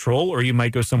of control, or you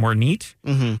might go somewhere neat.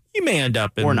 Mm-hmm. You may end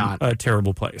up in a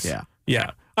terrible place.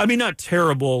 Yeah. I mean, not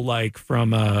terrible like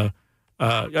from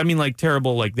like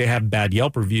terrible like they have bad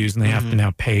Yelp reviews and they have to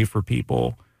now pay for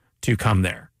people to come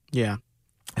there. Yeah.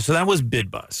 So that was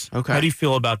BidBuzz. Okay. How do you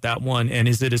feel about that one? And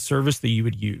is it a service that you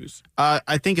would use?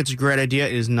 I think it's a great idea.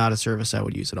 It is not a service I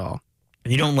would use at all.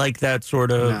 You don't like that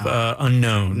sort of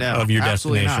unknown of your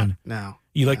destination? No.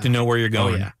 You like to know where you're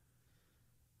going? Oh, yeah.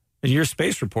 You're a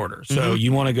space reporter, so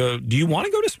you want to go. Do you want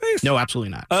to go to space? No, absolutely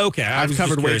not. Okay. I've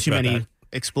covered way too many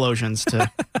explosions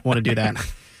to want to do that.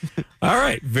 All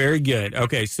right. Very good.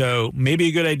 Okay. So maybe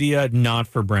a good idea, not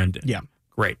for Brendan. Yeah.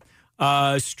 Great.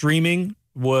 Streaming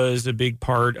was a big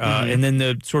part. And then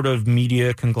the sort of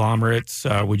media conglomerates.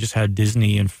 We just had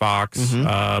Disney and Fox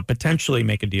potentially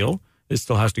make a deal. It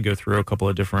still has to go through a couple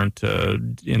of different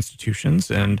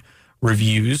institutions and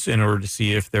reviews in order to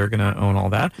see if they're going to own all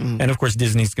that. And of course,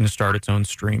 Disney's going to start its own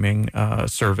streaming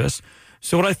service.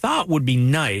 So what I thought would be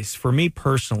nice for me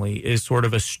personally is sort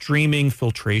of a streaming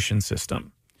filtration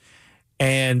system.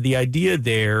 And the idea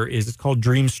there is it's called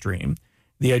DreamStream.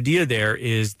 The idea there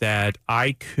is that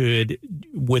I could,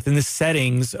 within the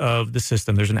settings of the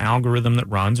system, there's an algorithm that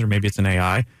runs, or maybe it's an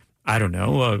AI. I don't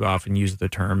know. I often use the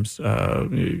terms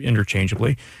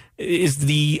interchangeably.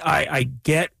 I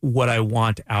get what I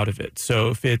want out of it. So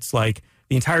if it's like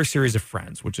the entire series of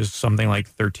Friends, which is something like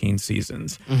 13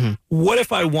 seasons, what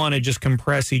if I want to just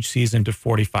compress each season to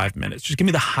 45 minutes? Just give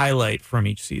me the highlight from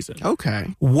each season.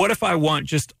 Okay. What if I want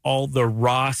just all the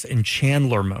Ross and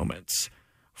Chandler moments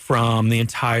from the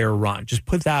entire run? Just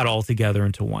put that all together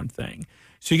into one thing.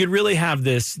 So you could really have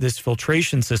this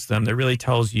filtration system that really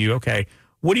tells you, okay,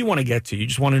 what do you want to get to? You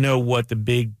just want to know what the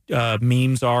big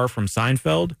memes are from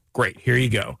Seinfeld? Great, here you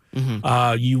go.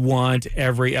 You want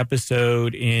every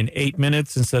episode in 8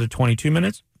 minutes instead of 22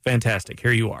 minutes? Fantastic,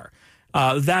 here you are.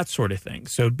 That sort of thing.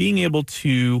 So being able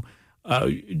to have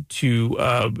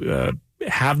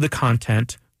the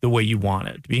content the way you want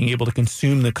it, being able to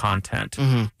consume the content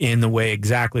in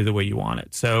exactly the way you want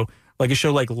it. So like a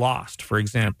show like Lost, for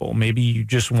example, maybe you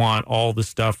just want all the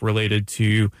stuff related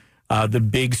to the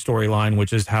big storyline,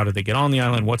 which is how did they get on the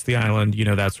island? What's the island?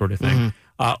 That sort of thing.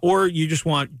 Or you just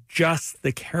want just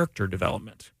the character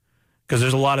development, because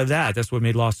there's a lot of that. That's what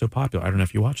made Lost so popular. I don't know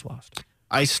if you watch Lost.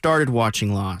 I started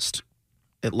watching Lost.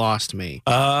 It lost me.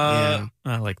 I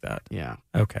like that. Yeah.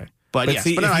 Okay. But yes,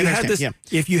 see,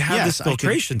 if you had this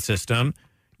filtration system,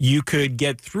 you could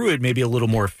get through it maybe a little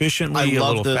more efficiently, a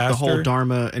little faster. I love the whole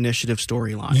Dharma Initiative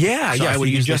storyline. Yeah, so yeah. I would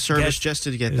use the service just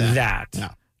to get that. Yeah.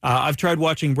 I've tried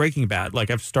watching Breaking Bad. Like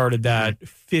I've started that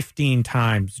 15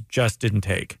 times, just didn't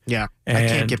take. Yeah. I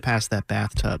can't get past that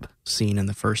bathtub scene in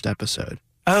the first episode.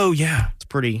 Oh, yeah. It's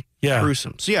pretty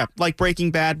gruesome. So yeah, like Breaking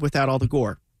Bad without all the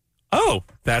gore. Oh,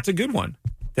 that's a good one.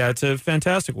 That's a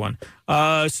fantastic one.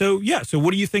 So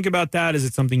what do you think about that? Is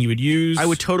it something you would use? I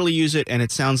would totally use it, and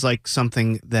it sounds like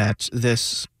something that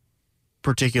this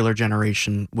particular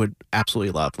generation would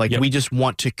absolutely love. Like we just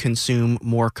want to consume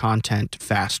more content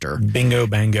faster. Bingo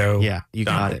bango. Yeah, you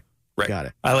got it. Right. Got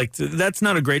it. I like that's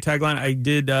not a great tagline. I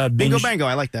did bingo bango.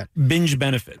 I like that. Binge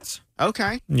benefits.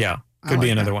 Okay. Yeah, could be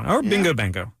another one. Or bingo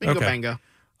bango. Bingo bango.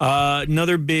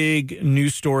 Another big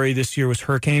news story this year was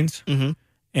hurricanes.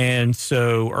 And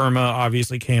so Irma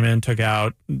obviously came in, took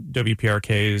out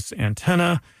WPRK's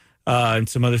antenna and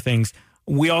some other things.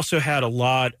 We also had a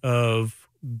lot of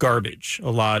garbage, a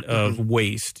lot of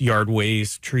waste, yard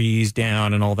waste, trees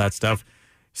down and all that stuff.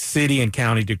 City and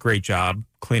county did a great job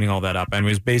cleaning all that up. And it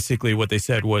was basically what they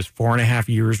said was 4.5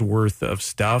 years worth of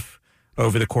stuff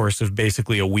over the course of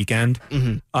basically a weekend.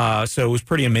 So it was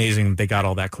pretty amazing that they got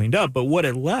all that cleaned up. But what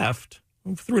it left,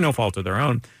 through no fault of their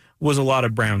own, was a lot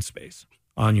of brown space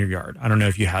on your yard. I don't know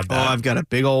if you have that. Oh, I've got a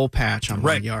big old patch on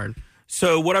my yard.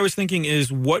 So what I was thinking is,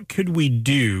 what could we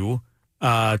do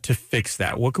to fix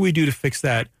that? What could we do to fix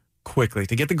that quickly,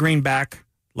 to get the green back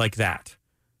like that?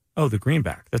 Oh, the green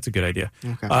back. That's a good idea.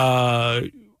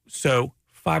 Okay. So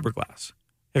fiberglass.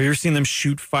 Have you ever seen them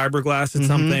shoot fiberglass at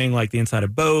something like the inside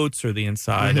of boats or the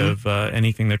inside of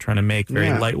anything they're trying to make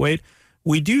very lightweight?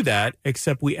 We do that,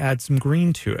 except we add some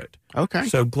green to it. Okay.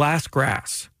 So glass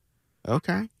grass.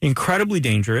 Okay. Incredibly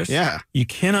dangerous. Yeah. You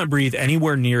cannot breathe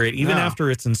anywhere near it, even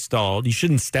after it's installed. You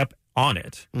shouldn't step on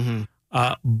it.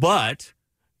 But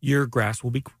your grass will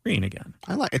be green again.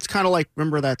 It's kind of like,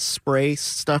 remember that spray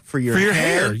stuff for your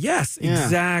hair? Yes,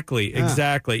 exactly.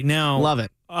 Now, love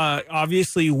it.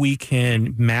 Obviously, we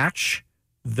can match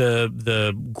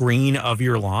the green of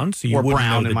your lawn, so you Or wouldn't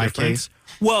brown know the in my difference. case.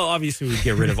 Well, obviously we'd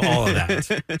get rid of all of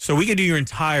that, so we could do your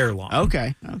entire lawn.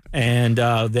 Okay. And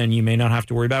then you may not have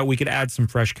to worry about it. We could add some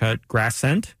fresh cut grass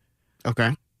scent.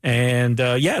 Okay. And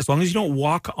as long as you don't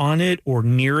walk on it or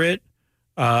near it,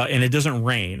 and it doesn't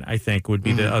rain, I think would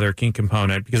be the other key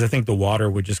component, because I think the water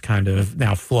would just kind of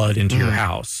now flood into your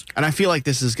house. And I feel like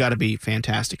this has got to be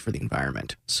fantastic for the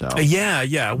environment. So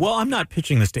Yeah. Well, I'm not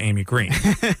pitching this to Amy Green.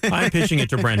 I'm pitching it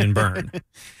to Brendan Byrne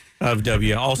of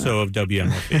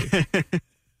WMFE.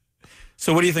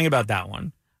 So what do you think about that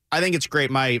one? I think it's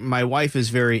great. My wife is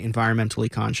very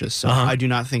environmentally conscious, so I do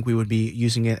not think we would be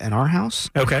using it at our house.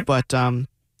 Okay. But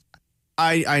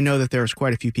I know that there's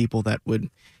quite a few people that would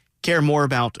care more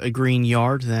about a green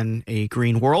yard than a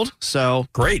green world. So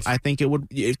Great. I think it would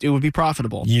be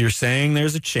profitable. You're saying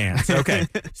there's a chance. Okay.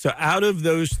 So out of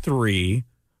those three,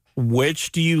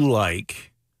 which do you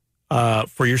like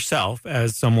for yourself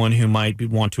as someone who might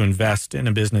want to invest in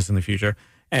a business in the future?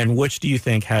 And which do you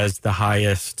think has the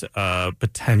highest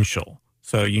potential?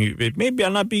 So it may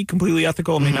not be completely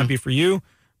ethical, it may not be for you,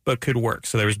 but could work.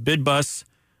 So there was BidBus,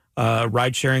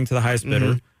 ride sharing to the highest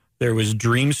bidder. There was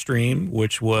DreamStream,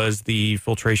 which was the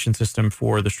filtration system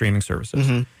for the streaming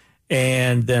services.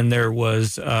 And then there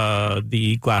was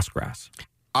the Glassgrass.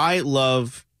 I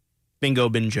love Bingo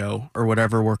Bingo or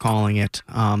whatever we're calling it.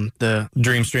 The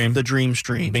DreamStream. The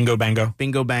DreamStream. Bingo Bango.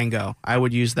 Bingo Bango. I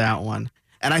would use that one.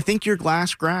 And I think your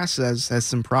Glassgrass has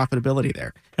some profitability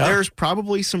there. Oh. There's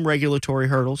probably some regulatory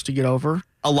hurdles to get over.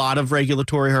 A lot of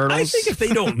regulatory hurdles. I think if they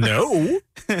don't know,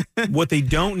 what they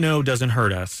don't know doesn't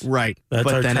hurt us. Right. That's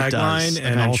but our then it does tagline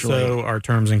and eventually. also our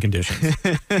terms and conditions.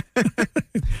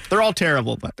 They're all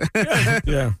terrible, but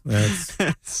Yeah,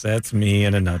 that's me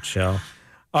in a nutshell.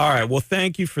 All right. Well,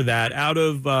 thank you for that. Out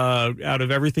of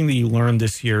everything that you learned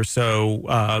this year,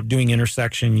 so doing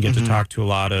Intersection, you get to talk to a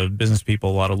lot of business people,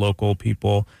 a lot of local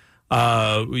people.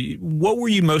 What were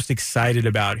you most excited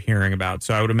about hearing about?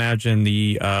 So I would imagine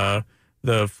the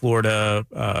Florida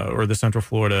or the Central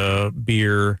Florida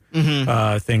beer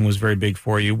thing was very big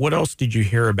for you. What else did you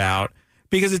hear about?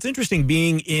 Because it's interesting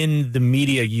being in the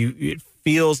media. It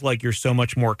feels like you're so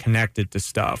much more connected to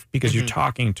stuff because you're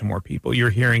talking to more people. You're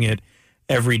hearing it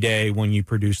every day when you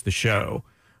produce the show.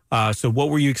 So what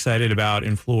were you excited about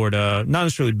in Florida, not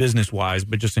necessarily business-wise,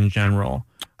 but just in general,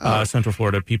 Central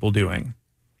Florida people doing?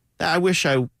 I wish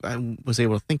I was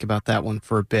able to think about that one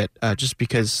for a bit, just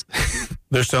because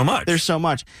There's so much. there's so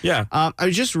much. Yeah. I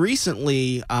was just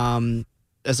recently,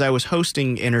 as I was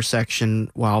hosting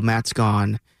Intersection while Matt's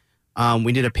gone,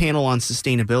 we did a panel on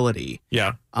sustainability.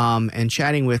 Yeah. And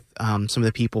chatting with some of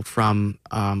the people from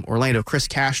Orlando, Chris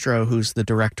Castro, who's the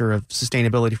director of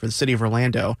sustainability for the city of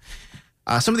Orlando.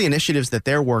 Some of the initiatives that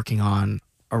they're working on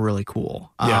are really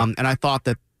cool. And I thought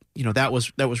that, that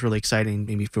was really exciting,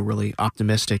 made me feel really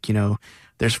optimistic.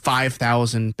 There's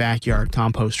 5,000 backyard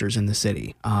composters in the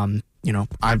city.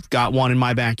 I've got one in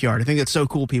my backyard. I think it's so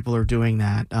cool people are doing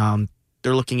that.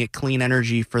 They're looking at clean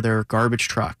energy for their garbage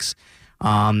trucks.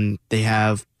 They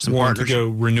have some Want to partnership. go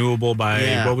renewable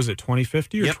by, what was it,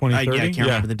 2050 or 2030? I can't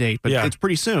remember the date, but it's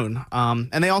pretty soon.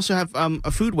 And they also have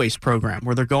a food waste program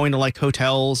where they're going to like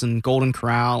hotels and Golden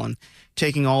Corral and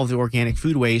taking all of the organic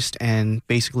food waste and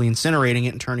basically incinerating it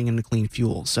and turning it into clean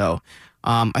fuel. So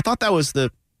I thought that was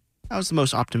the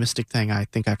most optimistic thing I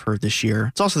think I've heard this year.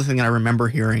 It's also the thing that I remember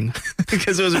hearing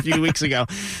because it was a few weeks ago.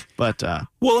 But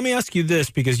well, let me ask you this,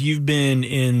 because you've been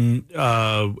in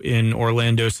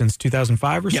Orlando since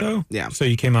 2005 or so. Yeah. So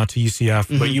you came out to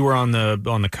UCF, but you were on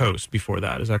the coast before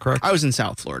that. Is that correct? I was in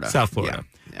South Florida. South Florida.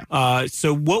 Yeah.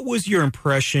 So what was your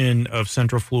impression of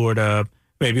Central Florida,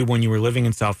 maybe when you were living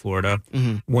in South Florida,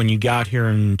 when you got here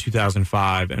in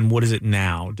 2005, and what is it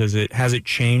now? Has it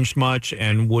changed much,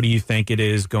 and what do you think it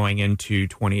is going into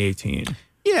 2018?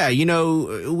 Yeah,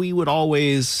 we would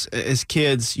always, as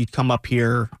kids, you'd come up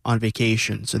here on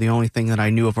vacation. So the only thing that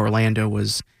I knew of Orlando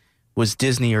was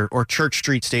Disney or Church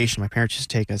Street Station. My parents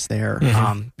used to take us there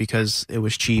because it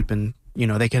was cheap and,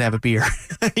 they could have a beer.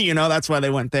 That's why they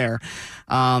went there.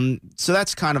 So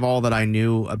that's kind of all that I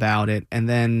knew about it. And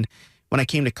then when I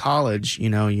came to college,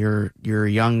 you're a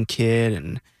young kid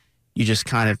and you just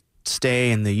kind of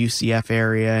stay in the UCF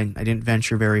area, and I didn't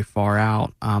venture very far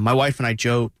out. My wife and I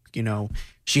joke,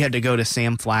 she had to go to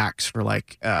Sam Flax for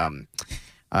like one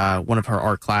of her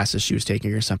art classes she was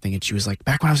taking or something, and she was like,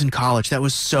 back when I was in college, that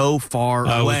was so far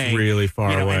away. It was really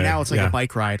far away. And now it's like a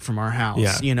bike ride from our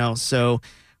house,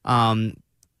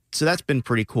 so that's been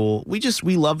pretty cool.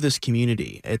 We love this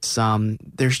community. It's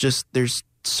there's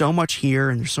so much here,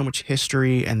 and there's so much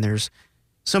history, and there's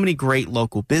so many great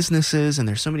local businesses, and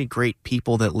there's so many great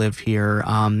people that live here.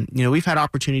 We've had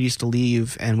opportunities to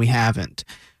leave, and we haven't.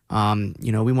 We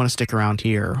want to stick around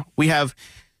here.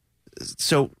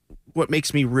 So what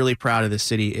makes me really proud of this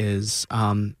city is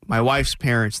my wife's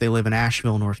parents. They live in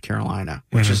Asheville, North Carolina,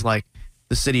 which is like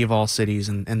the city of all cities,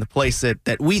 and the place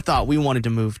that we thought we wanted to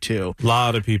move to. A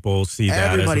lot of people see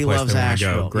that Everybody as the place loves they want to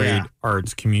Asheville. go. Great Yeah.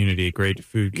 arts community, great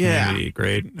food community,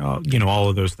 great, all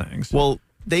of those things. Well,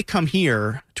 they come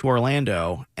here to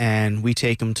Orlando, and we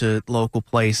take them to local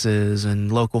places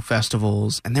and local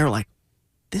festivals, and they're like,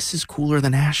 this is cooler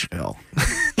than Asheville.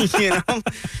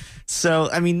 So,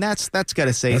 I mean, that's got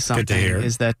to say That's something, good to hear.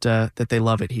 is that they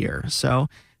love it here. So,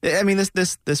 I mean,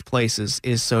 this place is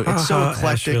so, it's so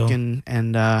eclectic, Asheville.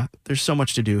 and there's so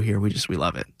much to do here. We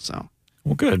love it. So,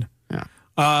 Well, good. yeah.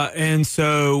 And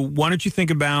so why don't you think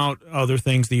about other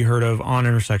things that you heard of on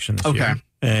Intersection this year? Okay.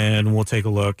 And we'll take a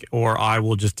look, or I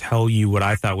will just tell you what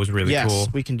I thought was really Yes, cool.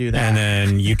 we can do that. And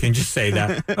then you can just say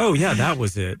that, oh, yeah, that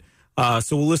was it.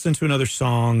 So we'll listen to another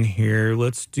song here.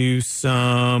 Let's do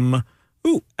some,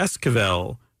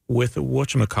 Esquivel with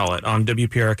whatchamacallit on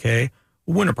WPRK,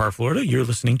 Winter Park, Florida. You're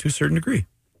listening to A Certain Degree.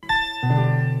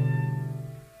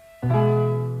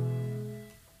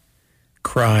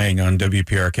 Crying on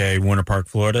WPRK, Winter Park,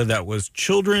 Florida. That was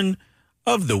Children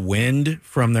of the Wind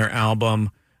from their album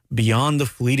Beyond the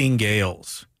Fleeting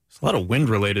Gales. There's a lot of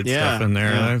wind-related Yeah, stuff in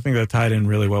there. yeah. I think that tied in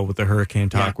really well with the hurricane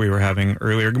talk we were having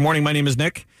earlier. Good morning. My name is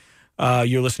Nick.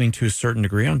 You're listening to A Certain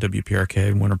Degree on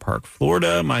WPRK, Winter Park,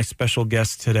 Florida. My special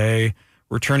guest today,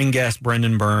 returning guest,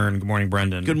 Brendan Byrne. Good morning,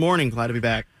 Brendan. Good morning. Glad to be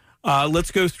back.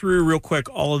 Let's go through real quick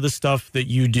all of the stuff that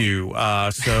you do.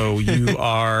 So you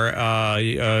are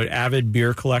an avid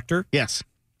beer collector. Yes.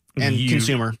 And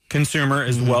consumer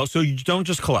as well. So you don't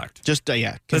just collect. Just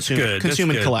That's consume, good. consume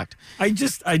That's and good. collect.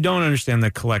 I don't understand the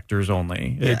collectors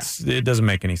only. Yeah. It doesn't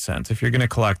make any sense. If you're going to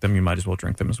collect them, you might as well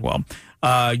drink them as well.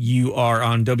 You are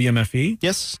on WMFE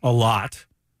Yes. a lot.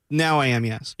 Now I am.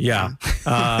 Yes. Yeah.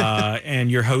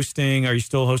 And you're hosting. Are you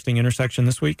still hosting Intersection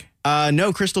this week?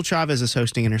 No, Crystal Chavez is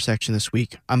hosting Intersection this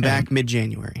week. I'm back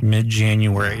mid-January.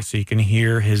 Mid-January, so you can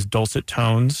hear his dulcet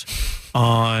tones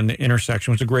on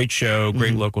Intersection. It's a great show,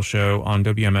 great local show on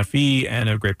WMFE, and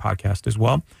a great podcast as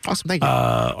well. Awesome. Thank you.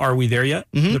 Are we there yet?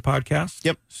 Mhm. The podcast?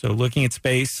 Yep. So looking at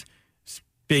space,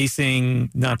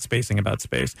 not spacing about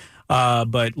space,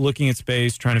 but looking at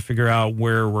space, trying to figure out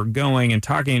where we're going and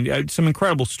talking, some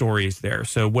incredible stories there.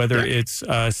 So whether it's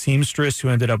seamstress who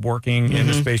ended up working in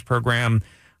the space program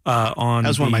on That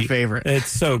was one of my favorite. It's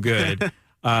so good.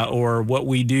 Or what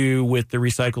we do with the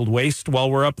recycled waste while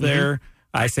we're up there.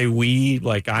 I say we,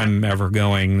 like I'm ever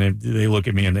going. They look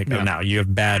at me and they go, "No, you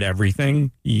have bad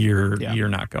everything. You're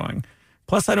not going."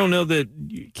 Plus, I don't know that.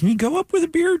 Can you go up with a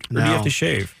beard, or do you have to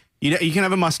shave? You can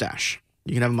have a mustache.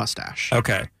 You can have a mustache.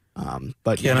 Okay.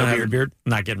 But Can I have a beard. beard?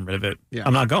 I'm not getting rid of it. Yeah.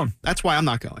 I'm not going. That's why I'm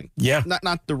not going. Yeah.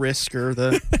 Not the risk or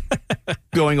the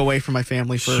going away from my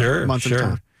family for months at a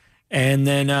time. And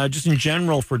then just in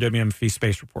general for WMFE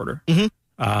Space Reporter.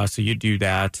 So you do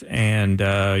that, and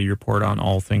you report on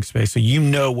all things space. So you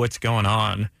know what's going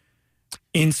on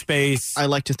in space. I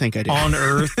like to think I do. On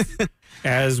Earth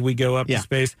as we go up to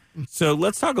space. So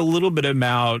let's talk a little bit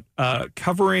about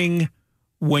covering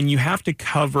when you have to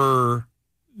cover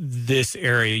this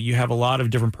area. You have a lot of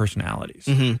different personalities.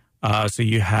 So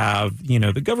you have,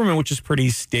 the government, which is pretty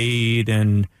staid,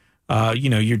 and,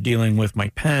 you're dealing with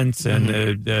Mike Pence and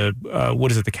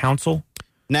what is it, the council?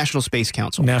 National Space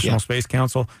Council. National Space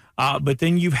Council. But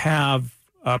then you have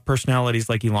personalities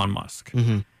like Elon Musk.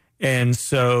 And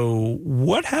so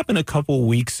what happened a couple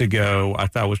weeks ago I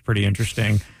thought was pretty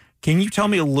interesting. Can you tell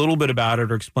me a little bit about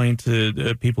it, or explain to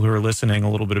the people who are listening a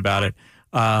little bit about it?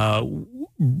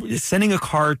 Sending a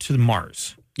car to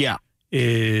Mars. Yeah.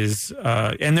 Is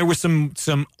and there were some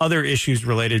other issues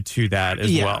related to that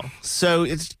as well. So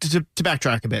it's to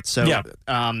backtrack a bit. So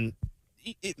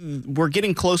we're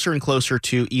getting closer and closer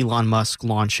to Elon Musk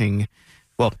launching,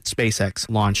 SpaceX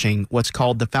launching what's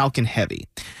called the Falcon Heavy.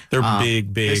 Their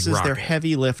big This is rocket. their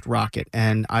heavy lift rocket,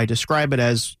 and I describe it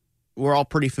as, we're all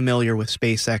pretty familiar with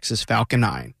SpaceX's Falcon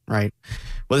 9, right?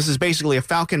 Well, this is basically a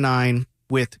Falcon 9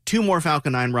 with 2 more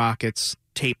Falcon 9 rockets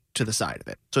taped to the side of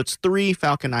it. So it's 3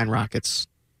 Falcon 9 rockets.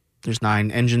 There's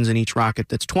 9 engines in each rocket.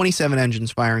 That's 27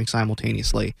 engines firing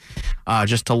simultaneously,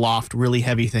 just to loft really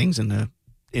heavy things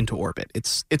into orbit.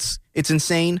 It's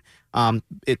insane.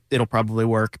 It'll probably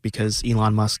work because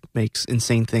Elon Musk makes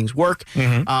insane things work.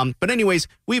 But anyways,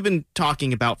 we've been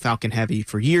talking about Falcon Heavy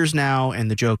for years now, and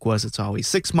the joke was it's always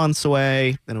 6 months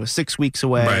away, then it was 6 weeks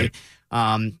away.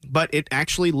 Right. But it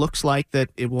actually looks like that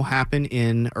it will happen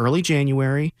in early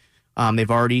January.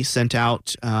 They've already sent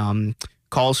out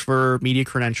calls for media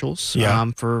credentials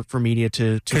for media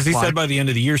to because he apply. said by the end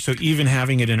of the year. So even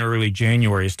having it in early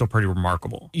January is still pretty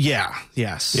remarkable. Yeah.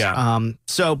 Yes. Yeah.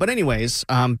 But anyways,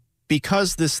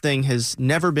 because this thing has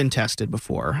never been tested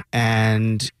before,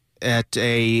 and at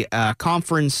a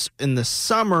conference in the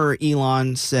summer,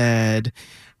 Elon said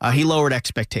he lowered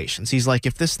expectations. He's like,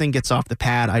 if this thing gets off the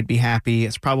pad, I'd be happy.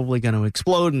 It's probably going to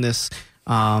explode in this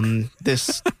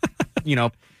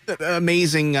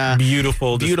amazing,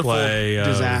 Beautiful display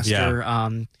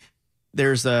disaster.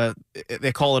 There's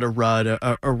they call it a RUD,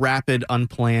 a rapid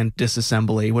unplanned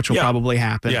disassembly, which will probably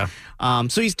happen. Yeah.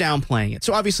 So he's downplaying it.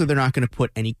 So obviously they're not going to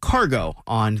put any cargo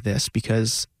on this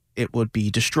because it would be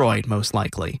destroyed most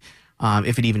likely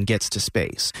if it even gets to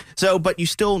space. So, but you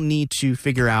still need to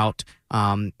figure out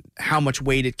how much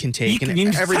weight it can take, and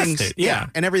everything's test it.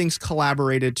 And everything's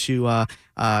collaborated to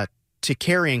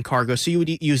carrying cargo. So you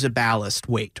would use a ballast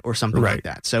weight or something like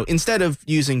that. So instead of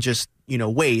using just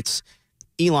weights,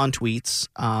 Elon tweets,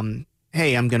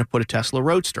 "Hey, I'm going to put a Tesla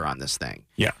Roadster on this thing."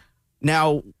 Yeah.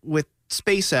 Now with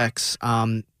SpaceX,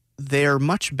 they're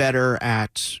much better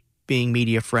at being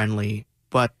media friendly,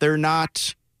 but they're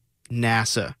not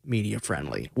NASA media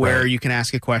friendly, where you can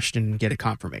ask a question and get a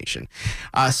confirmation.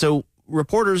 So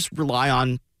reporters rely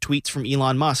on tweets from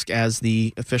Elon Musk as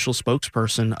the official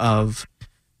spokesperson of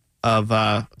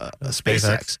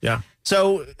SpaceX. Yeah.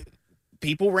 So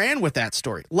people ran with that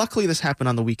story. Luckily, this happened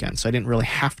on the weekend, so I didn't really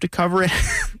have to cover it.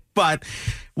 But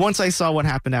once I saw what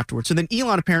happened afterwards, so then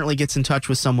Elon apparently gets in touch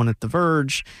with someone at The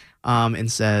Verge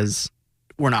and says,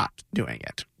 "We're not doing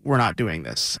it. We're not doing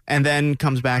this," and then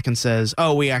comes back and says,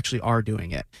 "Oh, we actually are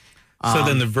doing it." So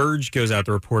then The Verge goes out,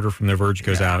 the reporter from The Verge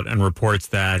goes out and reports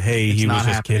that, hey, he was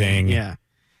just kidding. Yeah.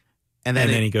 And then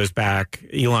he goes back,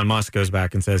 Elon Musk goes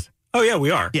back and says, oh, yeah, we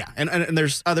are. Yeah, and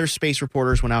there's other space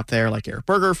reporters went out there, like Eric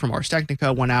Berger from Ars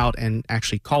Technica went out and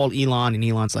actually called Elon, and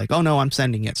Elon's like, oh, no, I'm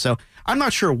sending it. So I'm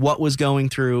not sure what was going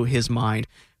through his mind,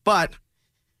 but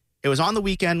it was on the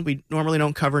weekend. We normally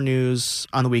don't cover news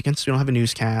on the weekends, so we don't have a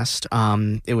newscast.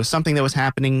 It was something that was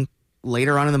happening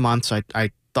later on in the month, so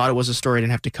I thought it was a story I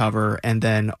didn't have to cover. And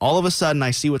then all of a sudden,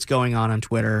 I see what's going on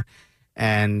Twitter,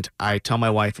 and I tell my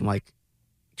wife, I'm like,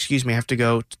 excuse me, I have to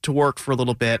go to work for a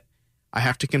little bit. I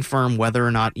have to confirm whether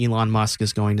or not Elon Musk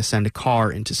is going to send a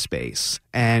car into space.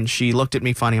 And she looked at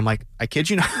me funny. I'm like, I kid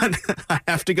you not, I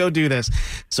have to go do this.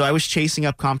 So I was chasing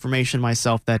up confirmation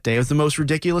myself that day. It was the most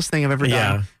ridiculous thing I've ever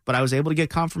done. But I was able to get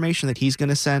confirmation that he's going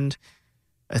to send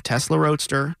a Tesla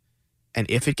Roadster. And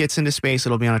if it gets into space,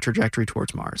 it'll be on a trajectory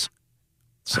towards Mars.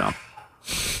 So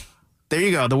there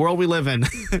you go. The world we live in.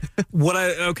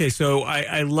 So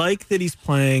I like that he's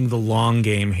playing the long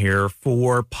game here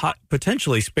for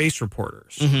potentially space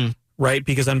reporters, right?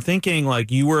 Because I'm thinking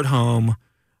like you were at home,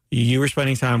 you were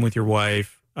spending time with your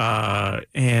wife,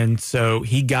 and so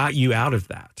he got you out of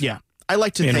that. Yeah. I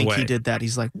like to think he did that.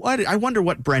 He's like, what? I wonder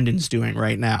what Brendan's doing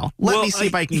right now. Let me see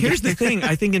if I can. Here's the thing.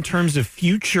 I think in terms of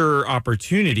future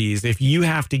opportunities, if you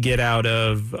have to get out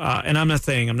of, and I'm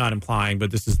not implying,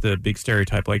 but this is the big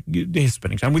stereotype, like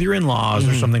spending time with your in-laws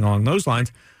or something along those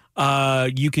lines,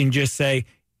 you can just say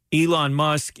Elon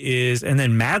Musk is, and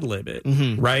then Mad Lib it,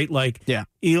 right? Like,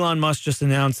 Elon Musk just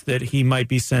announced that he might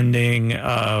be sending,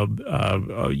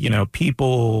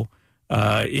 people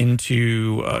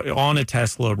into on a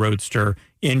Tesla Roadster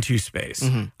into space.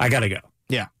 I gotta go.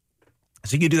 Yeah.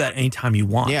 So you can do that anytime you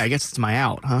want. Yeah, I guess it's my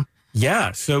out, huh?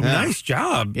 Yeah. So nice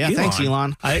job. Yeah, Elon. thanks,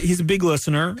 Elon. He's a big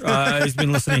listener. He's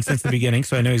been listening since the beginning,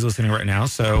 so I know he's listening right now.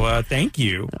 So thank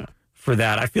you for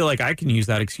that. I feel like I can use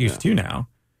that excuse too now.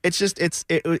 It's just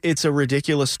it's a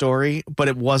ridiculous story, but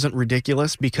it wasn't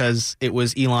ridiculous because it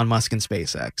was Elon Musk and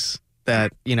SpaceX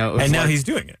that and now he's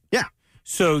doing it. Yeah.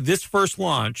 So this first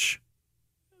launch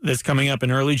that's coming up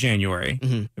in early January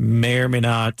may or may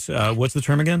not. What's the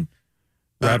term again?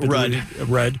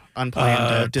 RUD.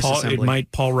 Unplanned disassembly.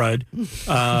 Paul Rudd,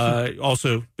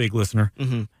 also big listener.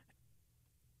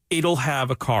 It'll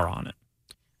have a car on it.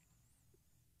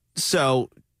 So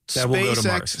that will go to SpaceX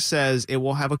Mars. says it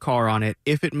will have a car on it.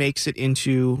 If it makes it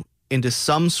into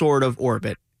some sort of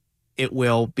orbit, it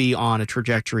will be on a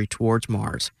trajectory towards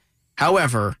Mars.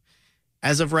 However,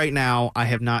 as of right now, I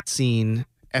have not seen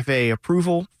FAA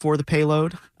approval for the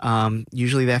payload.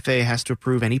 Usually the FAA has to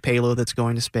approve any payload that's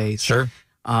going to space. Sure.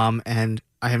 And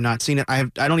I have not seen it. I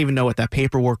don't even know what that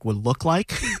paperwork would look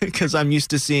like because I'm used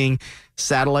to seeing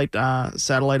satellite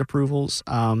approvals.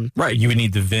 Right. You would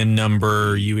need the VIN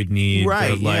number. You would need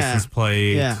the license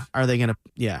plate. Yeah. Are they going to?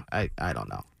 Yeah. I don't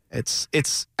know.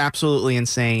 It's absolutely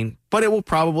insane, but it will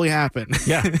probably happen.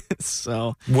 Yeah.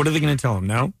 So what are they going to tell them?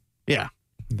 No. Yeah.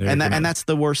 And that's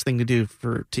the worst thing to do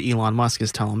to Elon Musk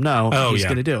is tell him no. He's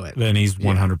going to do it. Then he's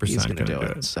 100% he's going to do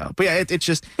it. So, but yeah, it's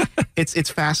just it's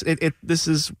fast.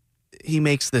 He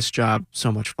makes this job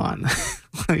so much fun.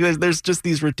 There's just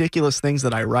these ridiculous things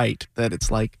that I write that it's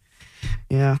like,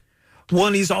 yeah. Well,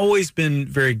 and he's always been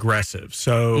very aggressive.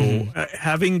 So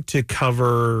having to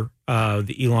cover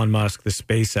the Elon Musk, the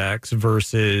SpaceX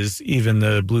versus even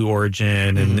the Blue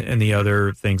Origin and the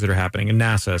other things that are happening in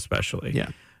NASA, especially. Yeah.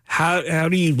 How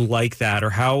do you like that, or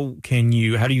how do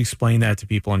you explain that to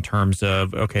people in terms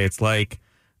of, okay, it's like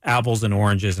apples and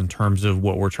oranges in terms of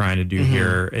what we're trying to do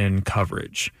here in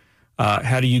coverage?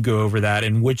 How do you go over that,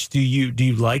 and do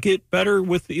you like it better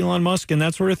with Elon Musk and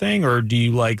that sort of thing, or do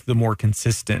you like the more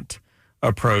consistent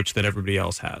approach that everybody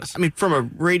else has? I mean, from a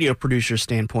radio producer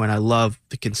standpoint, I love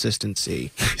the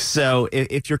consistency. So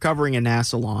if you're covering a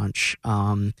NASA launch,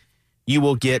 you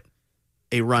will get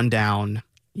a rundown,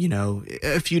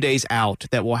 a few days out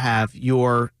that will have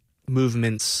your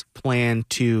movements planned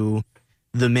to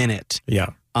the minute.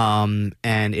 Yeah. And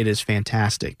it is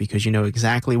fantastic because you know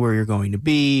exactly where you're going to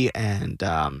be. And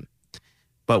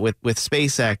but with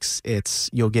SpaceX,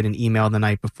 you'll get an email the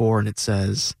night before and it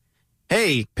says,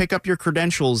 hey, pick up your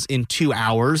credentials in 2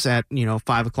 hours at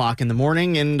 5 o'clock in the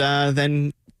morning, and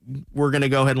then we're going to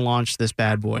go ahead and launch this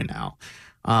bad boy now.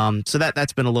 So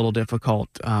that's been a little difficult.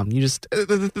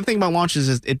 The thing about launches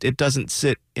is it doesn't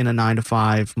sit in a 9 to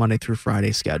 5 Monday through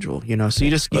Friday schedule. So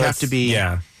you have to be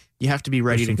you have to be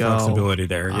ready to go. Flexibility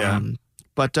there, yeah.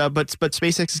 But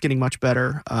SpaceX is getting much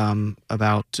better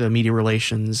about media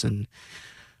relations, and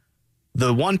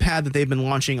the one pad that they've been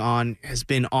launching on has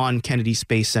been on Kennedy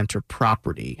Space Center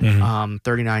property.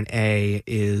 39A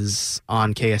is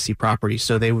on KSC property.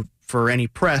 So for any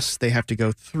press, they have to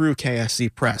go through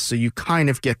KSC press. So you kind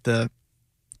of get the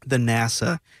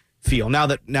NASA feel. Now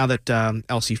that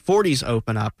LC-40s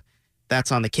open up,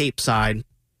 that's on the Cape side.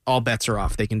 All bets are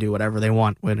off. They can do whatever they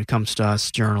want when it comes to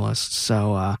us journalists.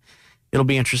 So it'll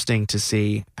be interesting to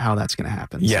see how that's going to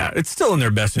happen. Yeah, it's still in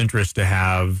their best interest to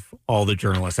have all the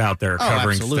journalists out there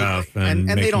covering stuff, and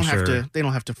they don't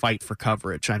have to fight for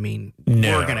coverage. I mean,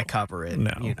 we're going to cover it. And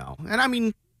I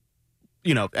mean,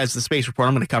 as the space reporter,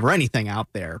 I'm going to cover anything out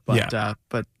there. But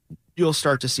but you'll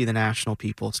start to see the national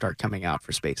people start coming out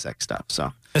for SpaceX stuff.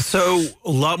 So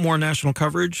a lot more national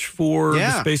coverage for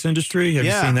the space industry. Have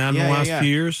you seen that in the last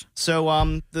few years?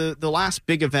 So the last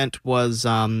big event was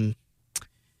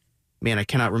man, I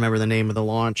cannot remember the name of the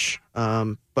launch,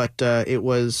 but it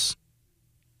was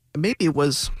a big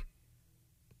event.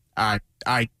 I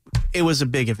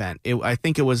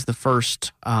think it was the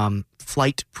first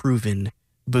flight proven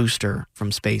booster from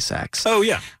SpaceX. Oh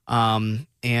yeah.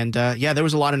 There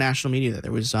was a lot of national media there.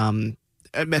 There was I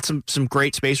met some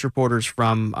great space reporters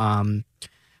from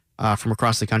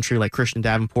across the country, like Christian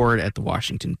Davenport at the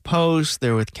Washington Post. They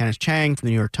were with Kenneth Chang from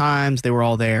the New York Times. They were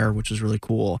all there, which was really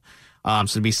cool. So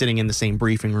to be sitting in the same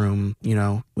briefing room,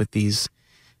 with these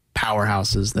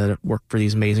powerhouses that work for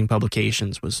these amazing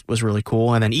publications was really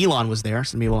cool. And then Elon was there,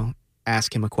 so to be able to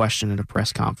ask him a question at a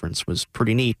press conference was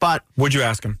pretty neat. But what'd you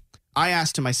ask him? I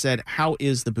asked him, I said, how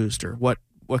is the booster? What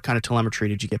kind of telemetry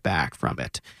did you get back from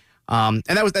it? And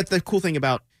that's the cool thing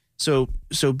about so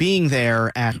being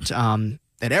there at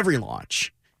every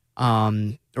launch,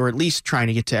 or at least trying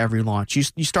to get to every launch, you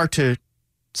start to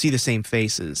see the same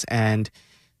faces. And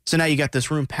so now you got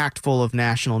this room packed full of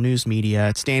national news media.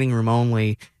 It's standing room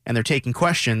only, and they're taking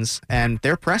questions, and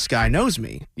their press guy knows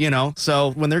me,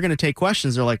 So when they're going to take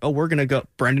questions, they're like, oh, we're going to go,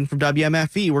 Brendan from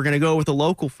WMFE, we're going to go with the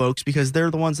local folks because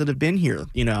they're the ones that have been here,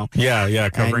 Yeah,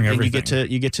 covering everything.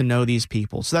 And you get to know these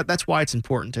people. So that's why it's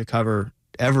important to cover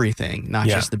everything, not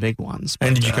just the big ones. But,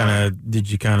 and did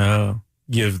you kind of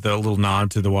give the little nod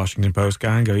to the Washington Post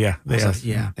guy and go, they asked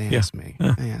me. They asked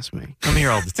me. I'm here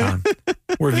all the time.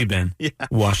 Where have you been?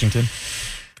 Washington.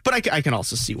 But I can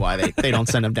also see why they don't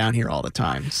send them down here all the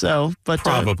time. So, but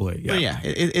probably,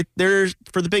 there's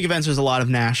for the big events. There's a lot of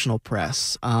national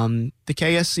press. The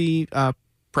KSC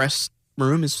press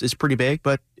room is pretty big,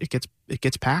 but it gets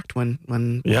packed when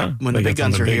the big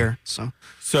guns are here. So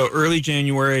early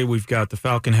January we've got the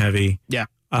Falcon Heavy. Yeah.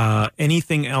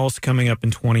 Anything else coming up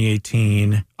in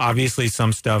 2018? Obviously,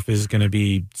 some stuff is going to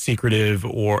be secretive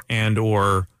or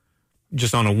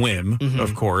just on a whim,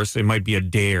 of course. It might be a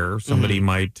dare. Somebody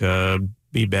might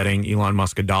be betting Elon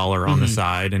Musk $1 on the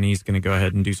side, and he's going to go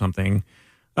ahead and do something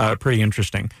pretty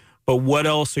interesting. But what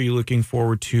else are you looking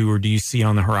forward to, or do you see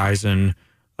on the horizon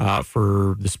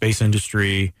for the space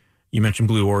industry? You mentioned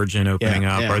Blue Origin opening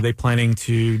up. Are they planning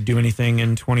to do anything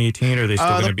in 2018, or are they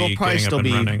still going to be getting up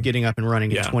and running? Getting up and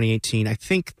running in 2018. I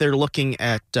think they're looking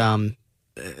at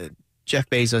Jeff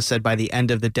Bezos said by the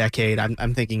end of the decade.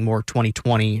 I'm thinking more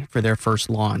 2020 for their first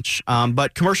launch.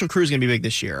 But Commercial Crew is going to be big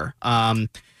this year.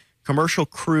 Commercial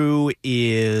Crew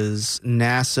is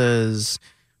NASA's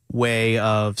way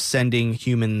of sending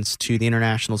humans to the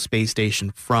International Space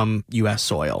Station from U.S.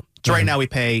 soil. So right now we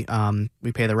pay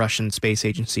the Russian Space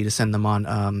Agency to send them on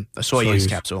a Soyuz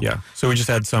capsule. Yeah. So we just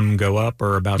had some go up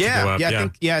or about to go up.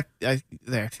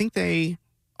 I think they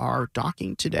are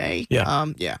docking today.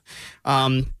 Yeah.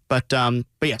 But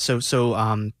yeah.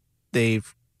 So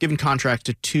they've given contracts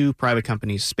to 2 private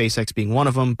companies, SpaceX being one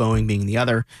of them, Boeing being the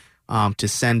other, to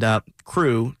send up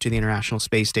crew to the International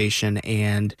Space Station,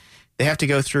 and they have to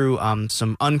go through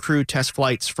some uncrewed test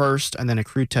flights first, and then a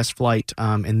crewed test flight,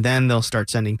 and then they'll start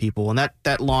sending people. And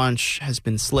that launch has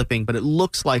been slipping, but it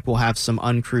looks like we'll have some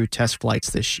uncrewed test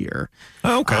flights this year.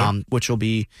 Oh, okay. Which will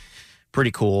be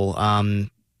pretty cool.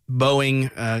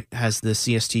 Boeing has the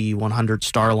CST-100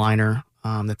 Starliner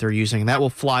that they're using, and that will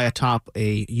fly atop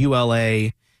a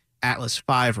ULA Atlas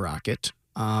V rocket.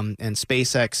 And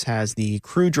SpaceX has the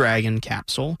Crew Dragon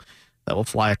capsule that will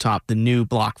fly atop the new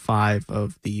Block 5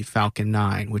 of the Falcon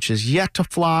 9, which is yet to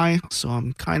fly. So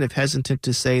I'm kind of hesitant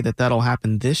to say that that'll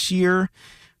happen this year.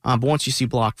 But once you see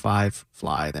Block 5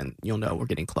 fly, then you'll know we're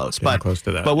getting close. Close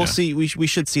to that. But we'll see. We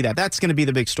should see that. That's going to be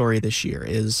the big story this year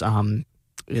is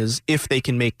if they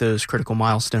can make those critical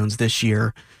milestones this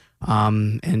year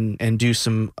and do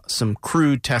some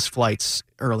crewed test flights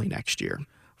early next year.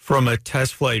 From a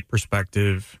test flight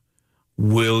perspective,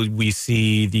 will we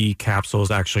see the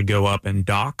capsules actually go up and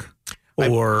dock?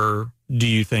 Or do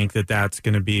you think that that's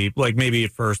going to be, like, maybe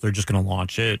at first they're just going to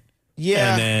launch it?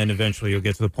 Yeah. And then eventually you'll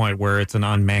get to the point where it's an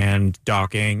unmanned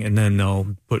docking, and then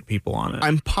they'll put people on it.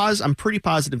 I'm pretty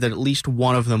positive that at least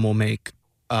one of them will make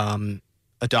a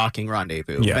docking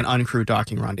rendezvous, an uncrewed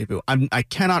docking rendezvous. I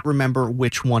cannot remember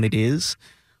which one it is.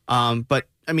 But,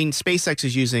 I mean, SpaceX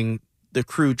is using the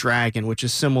Crew Dragon, which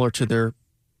is similar to their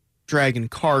Dragon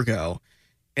Cargo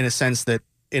in a sense that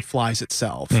it flies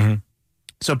itself. Mm-hmm.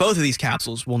 So both of these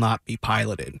capsules will not be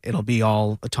piloted. It'll be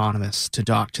all autonomous to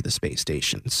dock to the space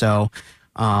station. So,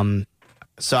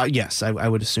 yes, I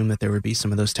would assume that there would be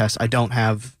some of those tests. I don't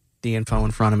have the info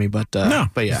in front of me, but yeah,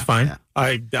 it's fine. Yeah.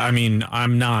 I mean,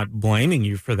 I'm not blaming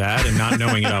you for that and not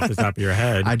knowing it off the top of your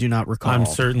head. I do not recall. I'm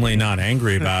certainly not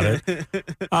angry about it.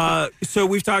 So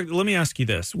let me ask you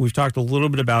this. We've talked a little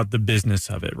bit about the business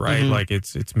of it, right? Mm-hmm. Like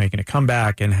it's making a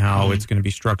comeback and how it's going to be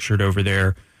structured over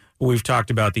there. We've talked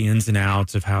about the ins and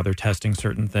outs of how they're testing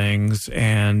certain things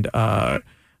and, a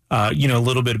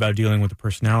little bit about dealing with the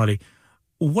personality.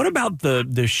 What about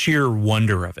the sheer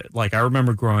wonder of it? Like, I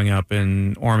remember growing up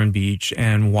in Ormond Beach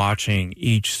and watching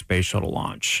each space shuttle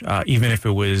launch. Even if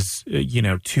it was,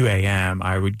 2 a.m.,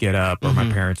 I would get up, or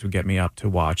my parents would get me up to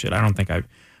watch it. I don't think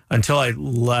until I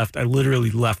literally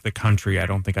left the country, I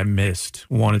don't think I missed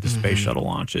one of the space shuttle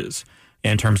launches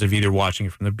in terms of either watching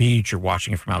it from the beach or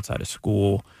watching it from outside of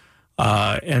school.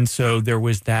 And so there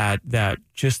was that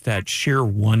sheer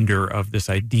wonder of this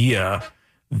idea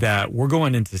that we're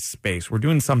going into space. We're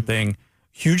doing something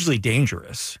hugely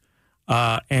dangerous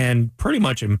and pretty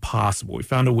much impossible. We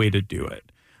found a way to do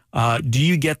it. Do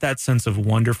you get that sense of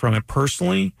wonder from it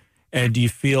personally? And do you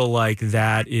feel like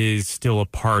that is still a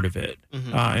part of it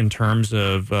in terms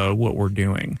of what we're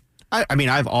doing? I mean,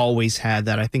 I've always had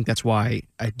that. I think that's why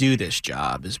I do this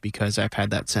job, is because I've had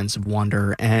that sense of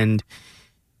wonder, and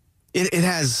it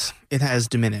has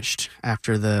diminished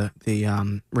after the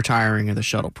retiring of the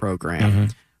shuttle program.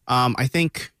 I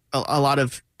think a lot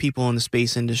of people in the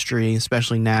space industry,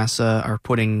 especially NASA, are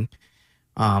putting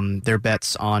their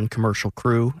bets on Commercial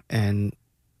Crew and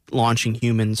launching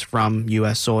humans from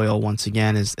U.S. soil once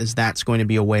again, as that's going to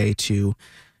be a way to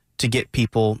get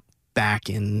people back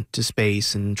into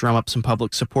space and drum up some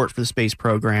public support for the space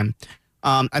program.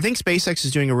 I think SpaceX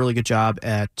is doing a really good job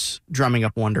at drumming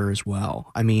up wonder as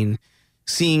well. I mean,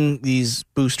 seeing these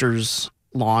boosters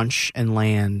launch and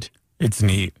land, it's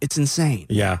neat. It's insane.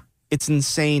 Yeah. It's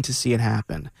insane to see it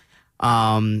happen.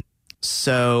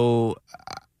 So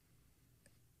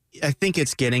I think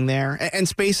it's getting there. And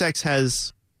SpaceX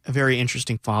has a very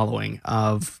interesting following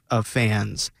of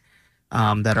fans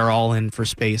that are all in for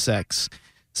SpaceX.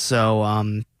 So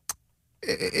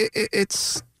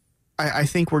I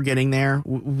think we're getting there.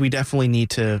 We definitely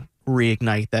need to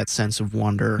reignite that sense of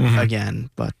wonder again,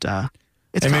 but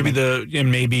it's and coming.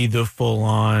 maybe the full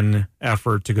on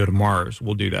effort to go to Mars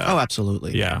will do that. Oh,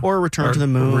 absolutely. Yeah. Or return to the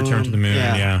moon. Return to the moon.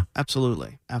 Yeah.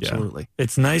 Absolutely. Yeah.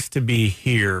 It's nice to be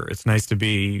here. It's nice to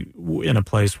be in a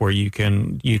place where you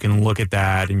can look at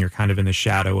that and you're kind of in the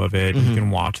shadow of it. You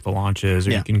can watch the launches,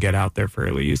 or you can get out there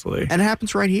fairly easily. And it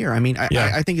happens right here. I mean,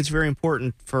 I think it's very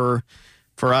important for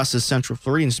for us as Central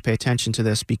Floridians to pay attention to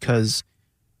this, because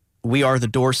we are the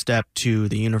doorstep to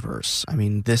the universe. I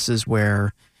mean, this is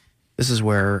where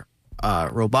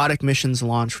robotic missions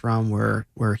launch from,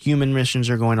 where human missions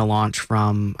are going to launch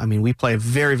from. I mean, we play a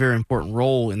very, very important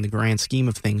role in the grand scheme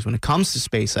of things when it comes to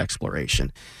space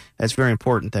exploration. It's very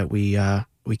important that we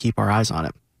keep our eyes on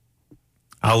it.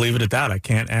 I'll leave it at that. I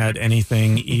can't add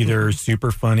anything either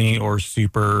super funny or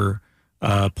super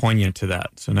poignant to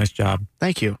that. So nice job.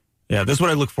 Thank you. Yeah, that's what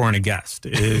I look for in a guest,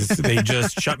 is they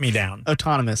just shut me down.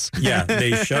 Autonomous. Yeah,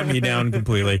 they shut me down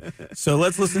completely. So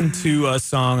let's listen to a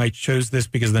song. I chose this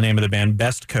because of the name of the band,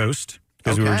 Best Coast,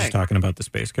 because we were just talking about the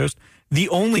Space Coast. The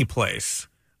only place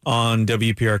on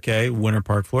WPRK, Winter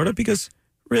Park, Florida, because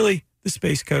really the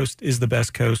Space Coast is the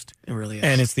best coast. It really is.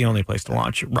 And it's the only place to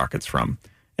launch rockets from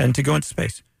and to go into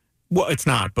space. Well, it's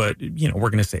not, but, we're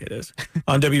going to say it is.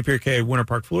 On WPRK, Winter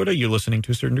Park, Florida, you're listening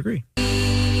to A Certain Degree.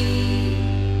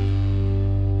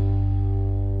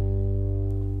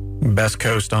 Best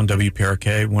Coast on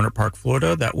WPRK, Winter Park,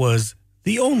 Florida. That was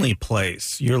the only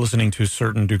place. You're listening to A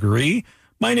Certain Degree.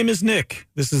 My name is Nick.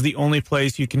 This is the only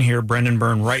place you can hear Brendan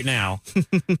Byrne right now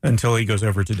until he goes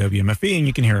over to WMFE, and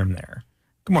you can hear him there.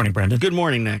 Good morning, Brendan. Good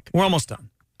morning, Nick. We're almost done.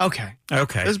 Okay.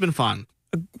 Okay. This has been fun.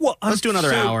 Well, let's do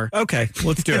another hour. Okay,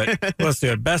 let's do it. Let's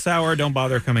do it. Best hour. Don't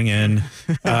bother coming in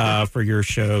for your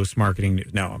show's marketing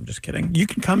news. No, I'm just kidding. You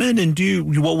can come in and do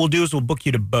what we'll do is we'll book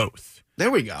you to both. There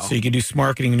we go. So you can do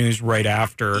marketing news right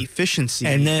after. Efficiency.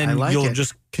 And then you'll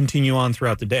just continue on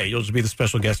throughout the day. You'll just be the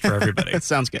special guest for everybody. That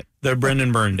sounds good. The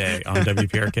Brendan Byrne Day on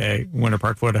WPRK, Winter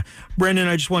Park, Florida. Brendan,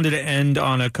 I just wanted to end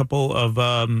on a couple of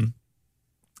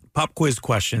pop quiz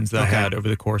questions that I had over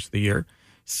the course of the year.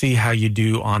 See how you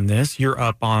do on this. You're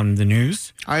up on the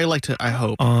news. I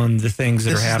hope. On the things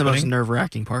that are happening. This is the most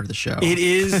nerve-wracking part of the show. It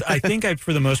is. I think I,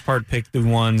 for the most part, picked the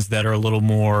ones that are a little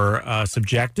more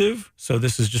subjective. So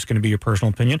this is just going to be your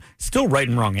personal opinion. Still right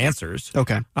and wrong answers.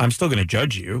 Okay. I'm still going to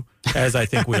judge you, as I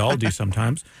think we all do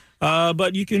sometimes.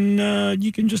 But you can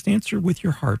just answer with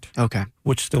your heart. Okay.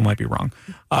 Which still might be wrong.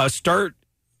 Start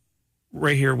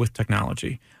right here with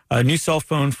technology. A new cell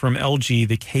phone from LG,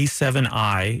 the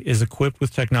K7i, is equipped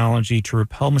with technology to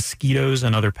repel mosquitoes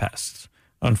and other pests.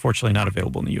 Unfortunately, not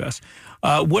available in the U.S.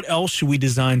 What else should we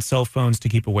design cell phones to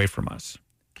keep away from us?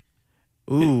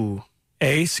 Ooh.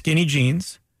 A, skinny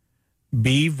jeans.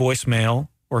 B, voicemail.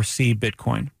 Or C,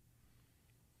 Bitcoin.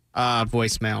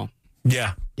 Voicemail.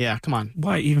 Yeah. Yeah, come on.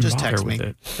 Why even just bother text with me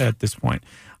it at this point?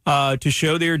 To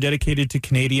show they are dedicated to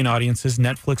Canadian audiences,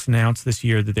 Netflix announced this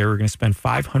year that they were going to spend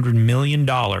 $500 million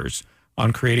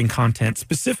on creating content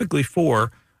specifically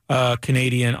for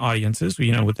Canadian audiences,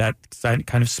 with that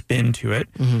kind of spin to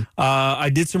it. Mm-hmm. I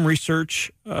did some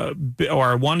research, or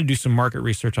I want to do some market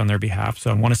research on their behalf, so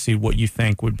I want to see what you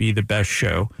think would be the best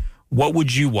show. What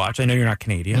would you watch? I know you're not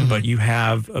Canadian, but you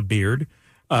have a beard.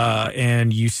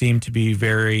 And you seem to be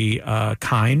very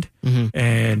kind,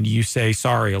 and you say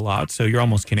sorry a lot, so you're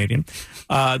almost Canadian.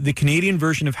 The Canadian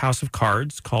version of House of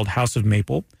Cards, called House of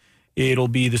Maple, it'll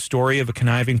be the story of a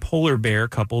conniving polar bear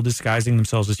couple disguising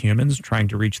themselves as humans, trying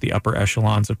to reach the upper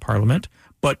echelons of Parliament.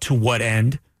 But to what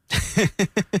end?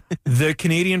 The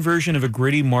Canadian version of a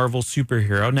gritty Marvel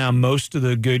superhero. Now, most of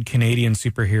the good Canadian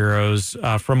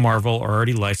superheroes from Marvel are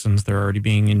already licensed. They're already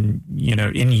being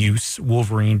in use.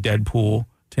 Wolverine, Deadpool,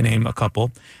 to name a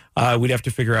couple. We'd have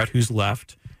to figure out who's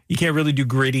left. You can't really do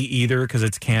gritty either because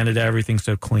it's Canada. Everything's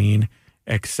so clean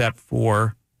except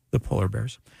for the polar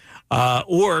bears.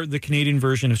 Or the Canadian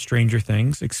version of Stranger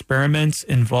Things. Experiments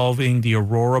involving the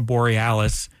Aurora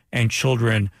Borealis and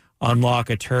children unlock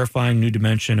a terrifying new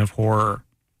dimension of horror.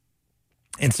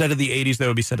 Instead of the 80s, that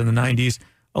would be set in the 90s,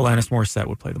 Alanis Morissette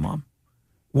would play the mom.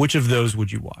 Which of those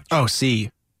would you watch? Oh,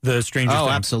 C. The Stranger Things. Oh,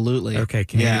 absolutely. Okay,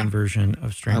 Canadian version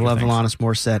of Stranger Things. I love Alanis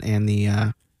Morissette and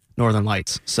the Northern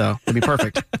Lights, so it'd be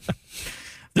perfect.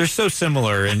 They're so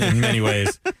similar in many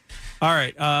ways. All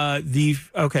right.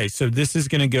 So this is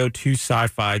going to go to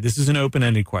sci-fi. This is an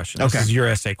open-ended question. This is your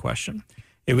essay question.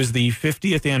 It was the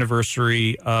 50th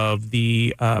anniversary of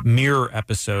the Mirror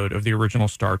episode of the original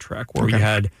Star Trek, where we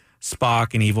had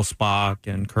Spock and evil Spock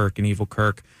and Kirk and evil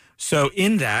Kirk. So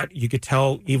in that, you could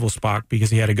tell evil Spock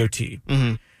because he had a goatee.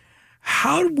 Mm-hmm.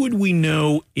 How would we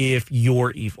know if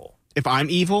you're evil? If I'm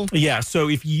evil? Yeah. So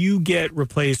if you get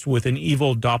replaced with an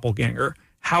evil doppelganger,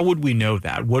 how would we know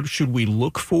that? What should we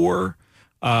look for?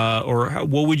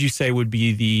 What would you say would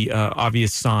be the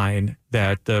obvious sign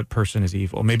that the person is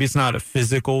evil? Maybe it's not a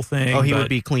physical thing. Oh, he would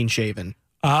be clean-shaven.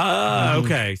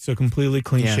 Okay. So completely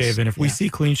clean-shaven. If we see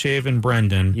clean-shaven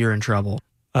Brendan... You're in trouble.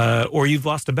 Or you've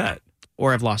lost a bet.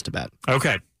 Or I've lost a bet.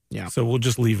 Okay. Yeah. So we'll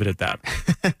just leave it at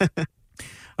that.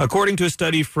 According to a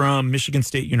study from Michigan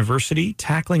State University,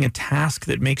 tackling a task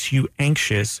that makes you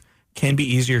anxious can be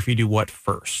easier if you do what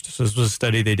first? So this was a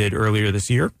study they did earlier this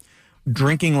year.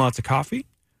 Drinking lots of coffee,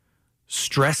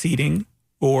 stress eating,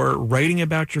 or writing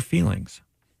about your feelings.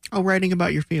 Oh, writing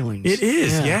about your feelings. It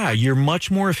is, yeah. You're much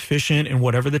more efficient in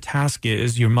whatever the task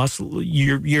is. You might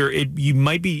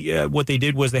be. What they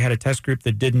did was they had a test group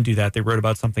that didn't do that. They wrote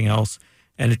about something else,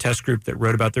 and a test group that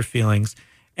wrote about their feelings.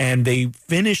 And they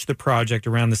finished the project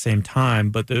around the same time.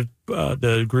 But the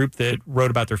group that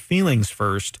wrote about their feelings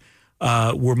first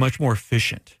were much more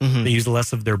efficient. Mm-hmm. They used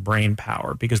less of their brain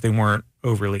power because they weren't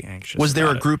overly anxious. Was there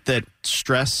a it. group that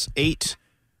stress ate?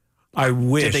 I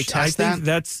wish. Did they test I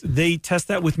think they test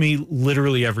that with me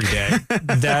literally every day.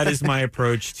 That is my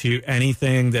approach to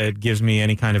anything that gives me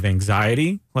any kind of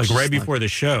anxiety. Like Just right before the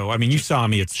show. I mean, you saw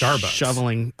me at Starbucks.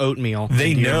 Shoveling oatmeal.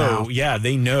 They into your know. mouth. Yeah,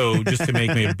 they know just to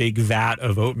make me a big vat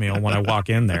of oatmeal when I walk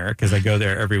in there because I go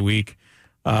there every week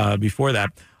before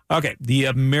that. Okay. The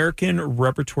American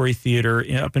Repertory Theater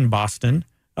up in Boston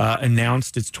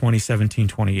announced its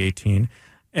 2017-2018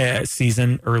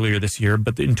 season earlier this year,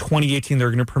 but in 2018 they're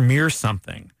going to premiere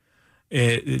something.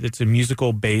 It's a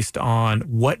musical based on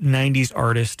what 90s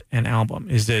artist and album?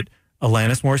 Is it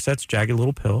Alanis Morissette's Jagged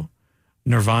Little Pill,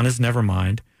 Nirvana's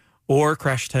Nevermind, or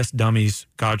Crash Test Dummies'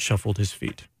 God Shuffled His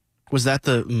Feet? Was that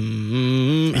the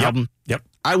album? Yep.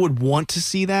 I would want to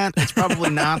see that. It's probably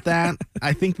not that.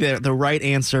 I think the right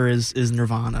answer is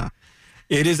Nirvana.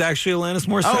 It is actually Alanis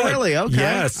Morissette. Oh, really? Okay.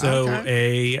 Yeah, so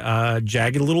a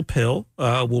Jagged Little Pill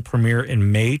will premiere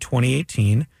in May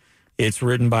 2018. It's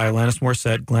written by Alanis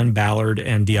Morissette, Glenn Ballard,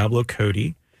 and Diablo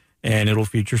Cody, and it'll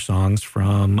feature songs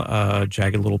from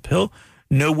Jagged Little Pill.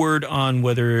 No word on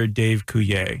whether Dave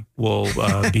Coulier will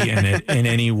be in it in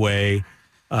any way,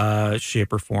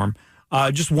 shape, or form.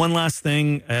 Just one last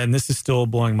thing, and this is still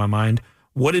blowing my mind.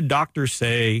 What did doctors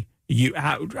say?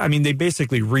 They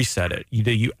basically reset it.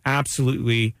 You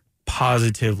absolutely,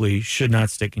 positively should not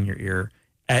stick in your ear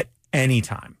at any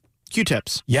time.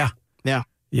 Q-tips. Yeah. Yeah.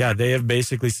 Yeah, they have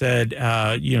basically said,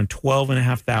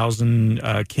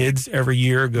 12,500 kids every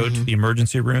year go to the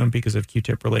emergency room because of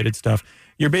Q-tip related stuff.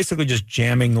 You're basically just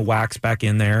jamming the wax back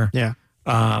in there. Yeah.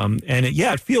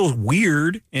 It feels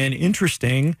weird and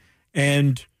interesting.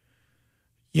 And,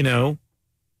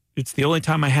 it's the only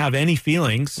time I have any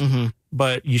feelings. Mm-hmm.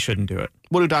 But you shouldn't do it.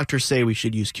 What do doctors say we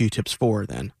should use Q-tips for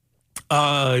then?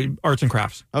 Arts and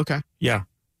crafts. Okay. Yeah.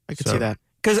 I could see that.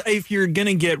 Because if you're going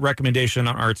to get recommendation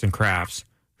on arts and crafts,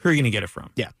 who are you going to get it from?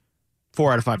 Yeah.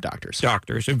 4 out of 5 doctors.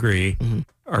 Doctors agree. Mm-hmm.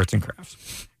 Arts and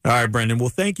crafts. All right, Brendan. Well,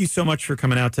 thank you so much for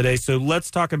coming out today. So let's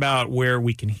talk about where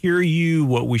we can hear you,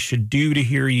 what we should do to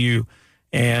hear you.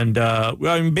 And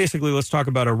basically, let's talk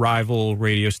about a rival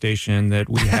radio station that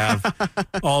we have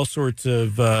all sorts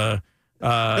of...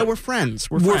 no, we're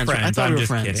friends. We're friends. I thought I'm we were just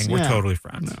friends. kidding. Yeah. We're totally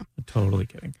friends. No. I'm totally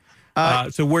kidding.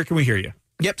 So where can we hear you?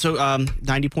 Yep. So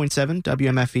 90.7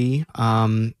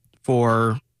 WMFE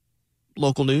for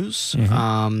local news.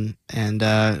 And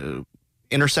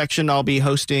Intersection I'll be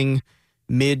hosting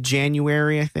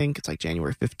mid-January, I think. It's like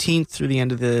January 15th through the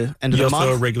end of the month. You're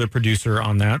also a regular producer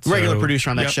on that. Regular producer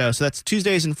on that show. So that's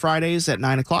Tuesdays and Fridays at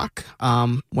 9 o'clock.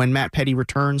 When Matt Petty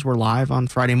returns, we're live on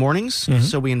Friday mornings. Mm-hmm.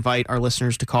 So we invite our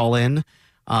listeners to call in.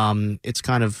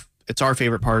 It's our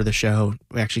favorite part of the show.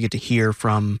 We actually get to hear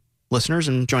from listeners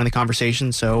and join the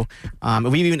conversation. So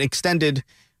we've even extended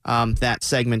that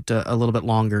segment a little bit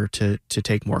longer to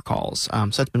take more calls. So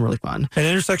that's been really fun. And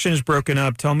Intersection is broken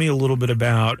up. Tell me a little bit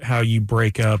about how you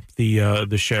break up the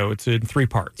show. It's in 3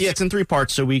 parts. Yeah, it's in 3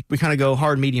 parts. So we kind of go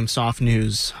hard, medium, soft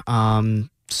news.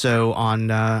 So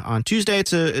on Tuesday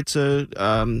it's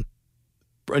a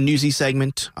newsy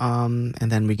segment, and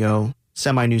then we go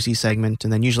semi-newsy segment,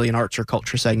 and then usually an arts or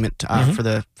culture segment for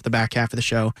the back half of the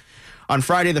show. On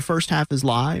Friday, the first half is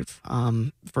live.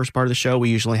 First part of the show, we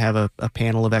usually have a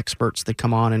panel of experts that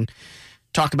come on and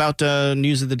talk about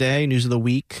news of the day, news of the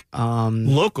week.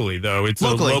 Locally, though. It's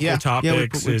locally, local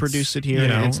topics. Yeah, we produce it here.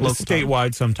 It's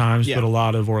statewide sometimes, but a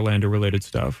lot of Orlando-related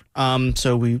stuff.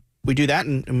 So we do that,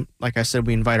 and like I said,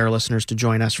 we invite our listeners to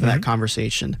join us for that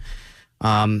conversation.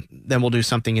 Then we'll do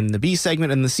something in the B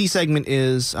segment, and the C segment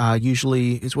is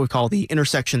usually what we call the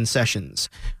intersection sessions.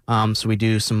 So we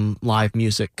do some live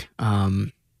music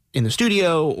in the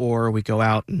studio, or we go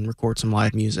out and record some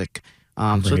live music.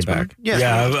 Bring it back.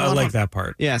 I like that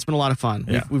part. Yeah, it's been a lot of fun.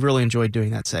 Yeah. We've really enjoyed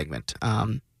doing that segment.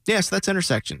 So that's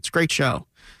Intersection. It's a great show.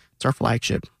 It's our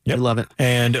flagship. Yep. We love it.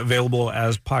 And available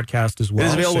as podcast as well. It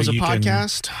is available as a you can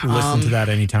podcast. Listen to that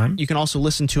anytime. You can also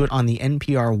listen to it on the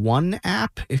NPR One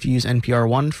app if you use NPR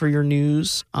One for your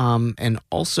news. And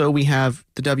also we have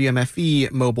the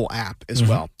WMFE mobile app as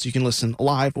well. So you can listen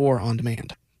live or on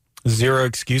demand. Zero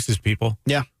excuses, people.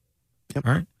 Yeah. Yep.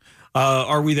 All right.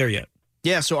 Are we there yet?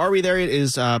 Yeah. So Are We There Yet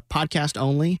is podcast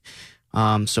only.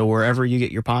 So wherever you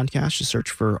get your podcast, just search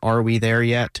for Are We There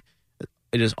Yet?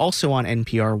 It is also on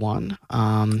NPR One.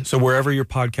 So wherever your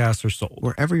podcasts are sold.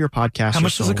 Wherever your podcasts are sold. How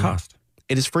much does it cost?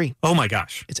 It is free. Oh my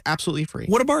gosh. It's absolutely free.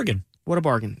 What a bargain. What a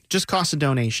bargain. Just cost a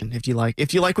donation if you like.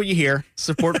 If you like what you hear,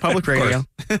 support public radio.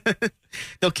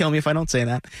 They'll kill me if I don't say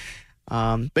that.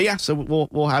 But yeah, so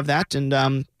we'll have that.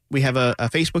 And we have a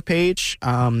Facebook page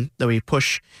that we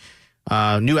push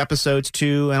new episodes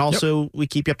to, and also we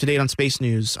keep you up to date on space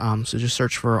news. So just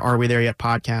search for Are We There Yet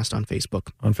podcast on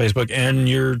Facebook. On Facebook, and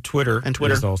your Twitter. And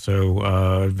Twitter is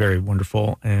also very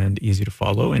wonderful and easy to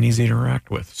follow and easy to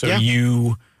interact with. So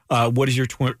you, what is your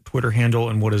Twitter handle,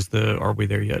 and what is the Are We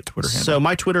There Yet Twitter handle? So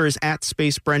my Twitter is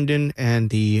 @SpaceBrendan, and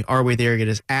the Are We There Yet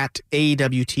is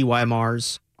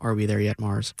 @AWTYMars. Are We There Yet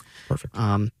Mars? Perfect.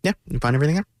 Yeah, you can find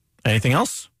everything there. Anything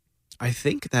else? I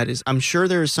think that is. I'm sure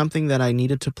there is something that I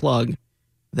needed to plug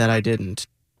that I didn't.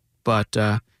 But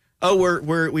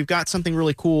we've got something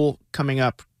really cool coming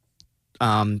up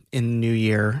in the new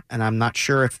year, and I'm not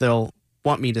sure if they'll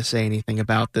want me to say anything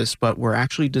about this, but we're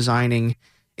actually designing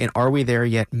an Are We There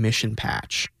Yet mission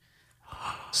patch.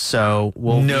 So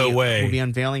we'll be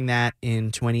unveiling that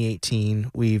in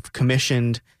 2018. We've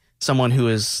commissioned someone who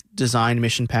has designed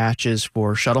mission patches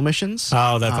for shuttle missions.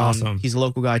 Oh, that's awesome. He's a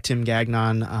local guy, Tim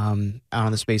Gagnon, out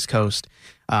on the Space Coast.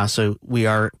 So we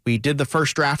did the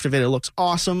first draft of it. It looks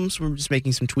awesome. So we're just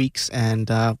making some tweaks, and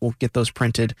we'll get those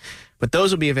printed. But those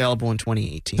will be available in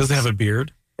 2018. Does it have a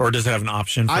beard? Or does it have an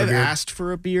option for a beard? I've asked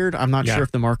for a beard. I'm not sure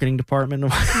if the marketing department will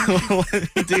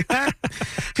let me do that.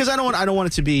 Because I don't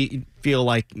want it to feel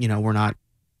like, we're not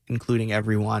including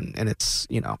everyone, and it's,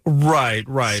 Right.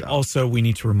 So. Also, we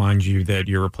need to remind you that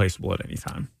you're replaceable at any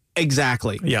time.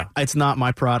 Exactly. Yeah. It's not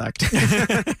my product.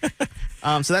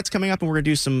 So that's coming up, and we're going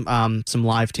to do some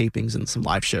live tapings and some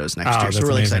live shows next year. So we're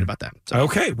really excited about that. So.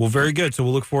 Okay. Well, very good. So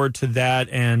we'll look forward to that,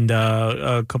 and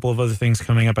a couple of other things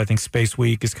coming up. I think Space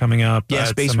Week is coming up. Yeah,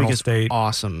 Space Week is State.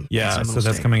 awesome. Yeah, so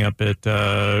that's coming up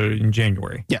in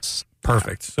January. Yes.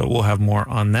 Perfect. So we'll have more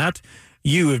on that.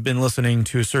 You have been listening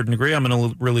to A Certain Degree. I'm going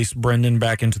to release Brendan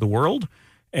back into the world,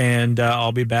 and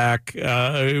I'll be back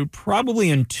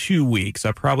probably in 2 weeks.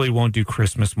 I probably won't do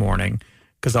Christmas morning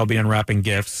because I'll be unwrapping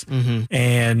gifts,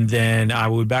 and then I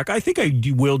will be back. I think I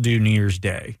will do New Year's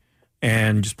Day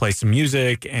and just play some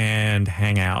music and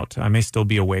hang out. I may still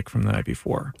be awake from the night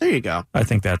before. There you go. I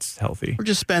think that's healthy. Or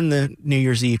just spend the New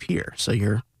Year's Eve here, so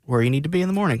you're where you need to be in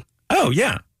the morning. Oh,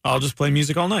 yeah. I'll just play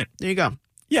music all night. There you go.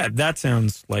 Yeah, that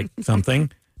sounds like something.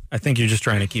 I think you're just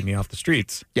trying to keep me off the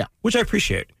streets. Yeah. Which I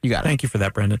appreciate. You got it. Thank you for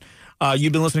that, Brendan.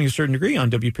 You've been listening to A Certain Degree on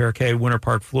WPRK, Winter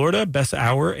Park, Florida. Best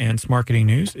Hour and Smarketing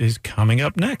News is coming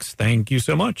up next. Thank you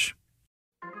so much.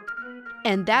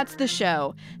 And that's the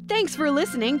show. Thanks for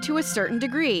listening to A Certain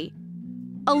Degree.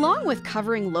 Along with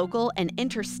covering local and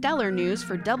interstellar news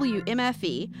for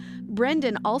WMFE,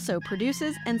 Brendan also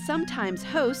produces and sometimes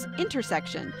hosts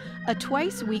Intersection, a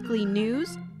twice-weekly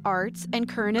news, arts, and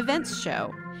current events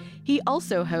show. He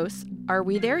also hosts Are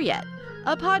We There Yet?,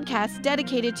 a podcast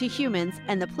dedicated to humans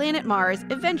and the planet Mars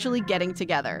eventually getting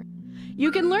together. You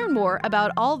can learn more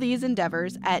about all these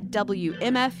endeavors at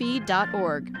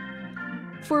WMFE.org.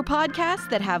 For podcasts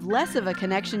that have less of a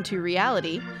connection to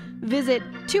reality, visit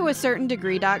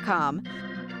toacertaindegree.com.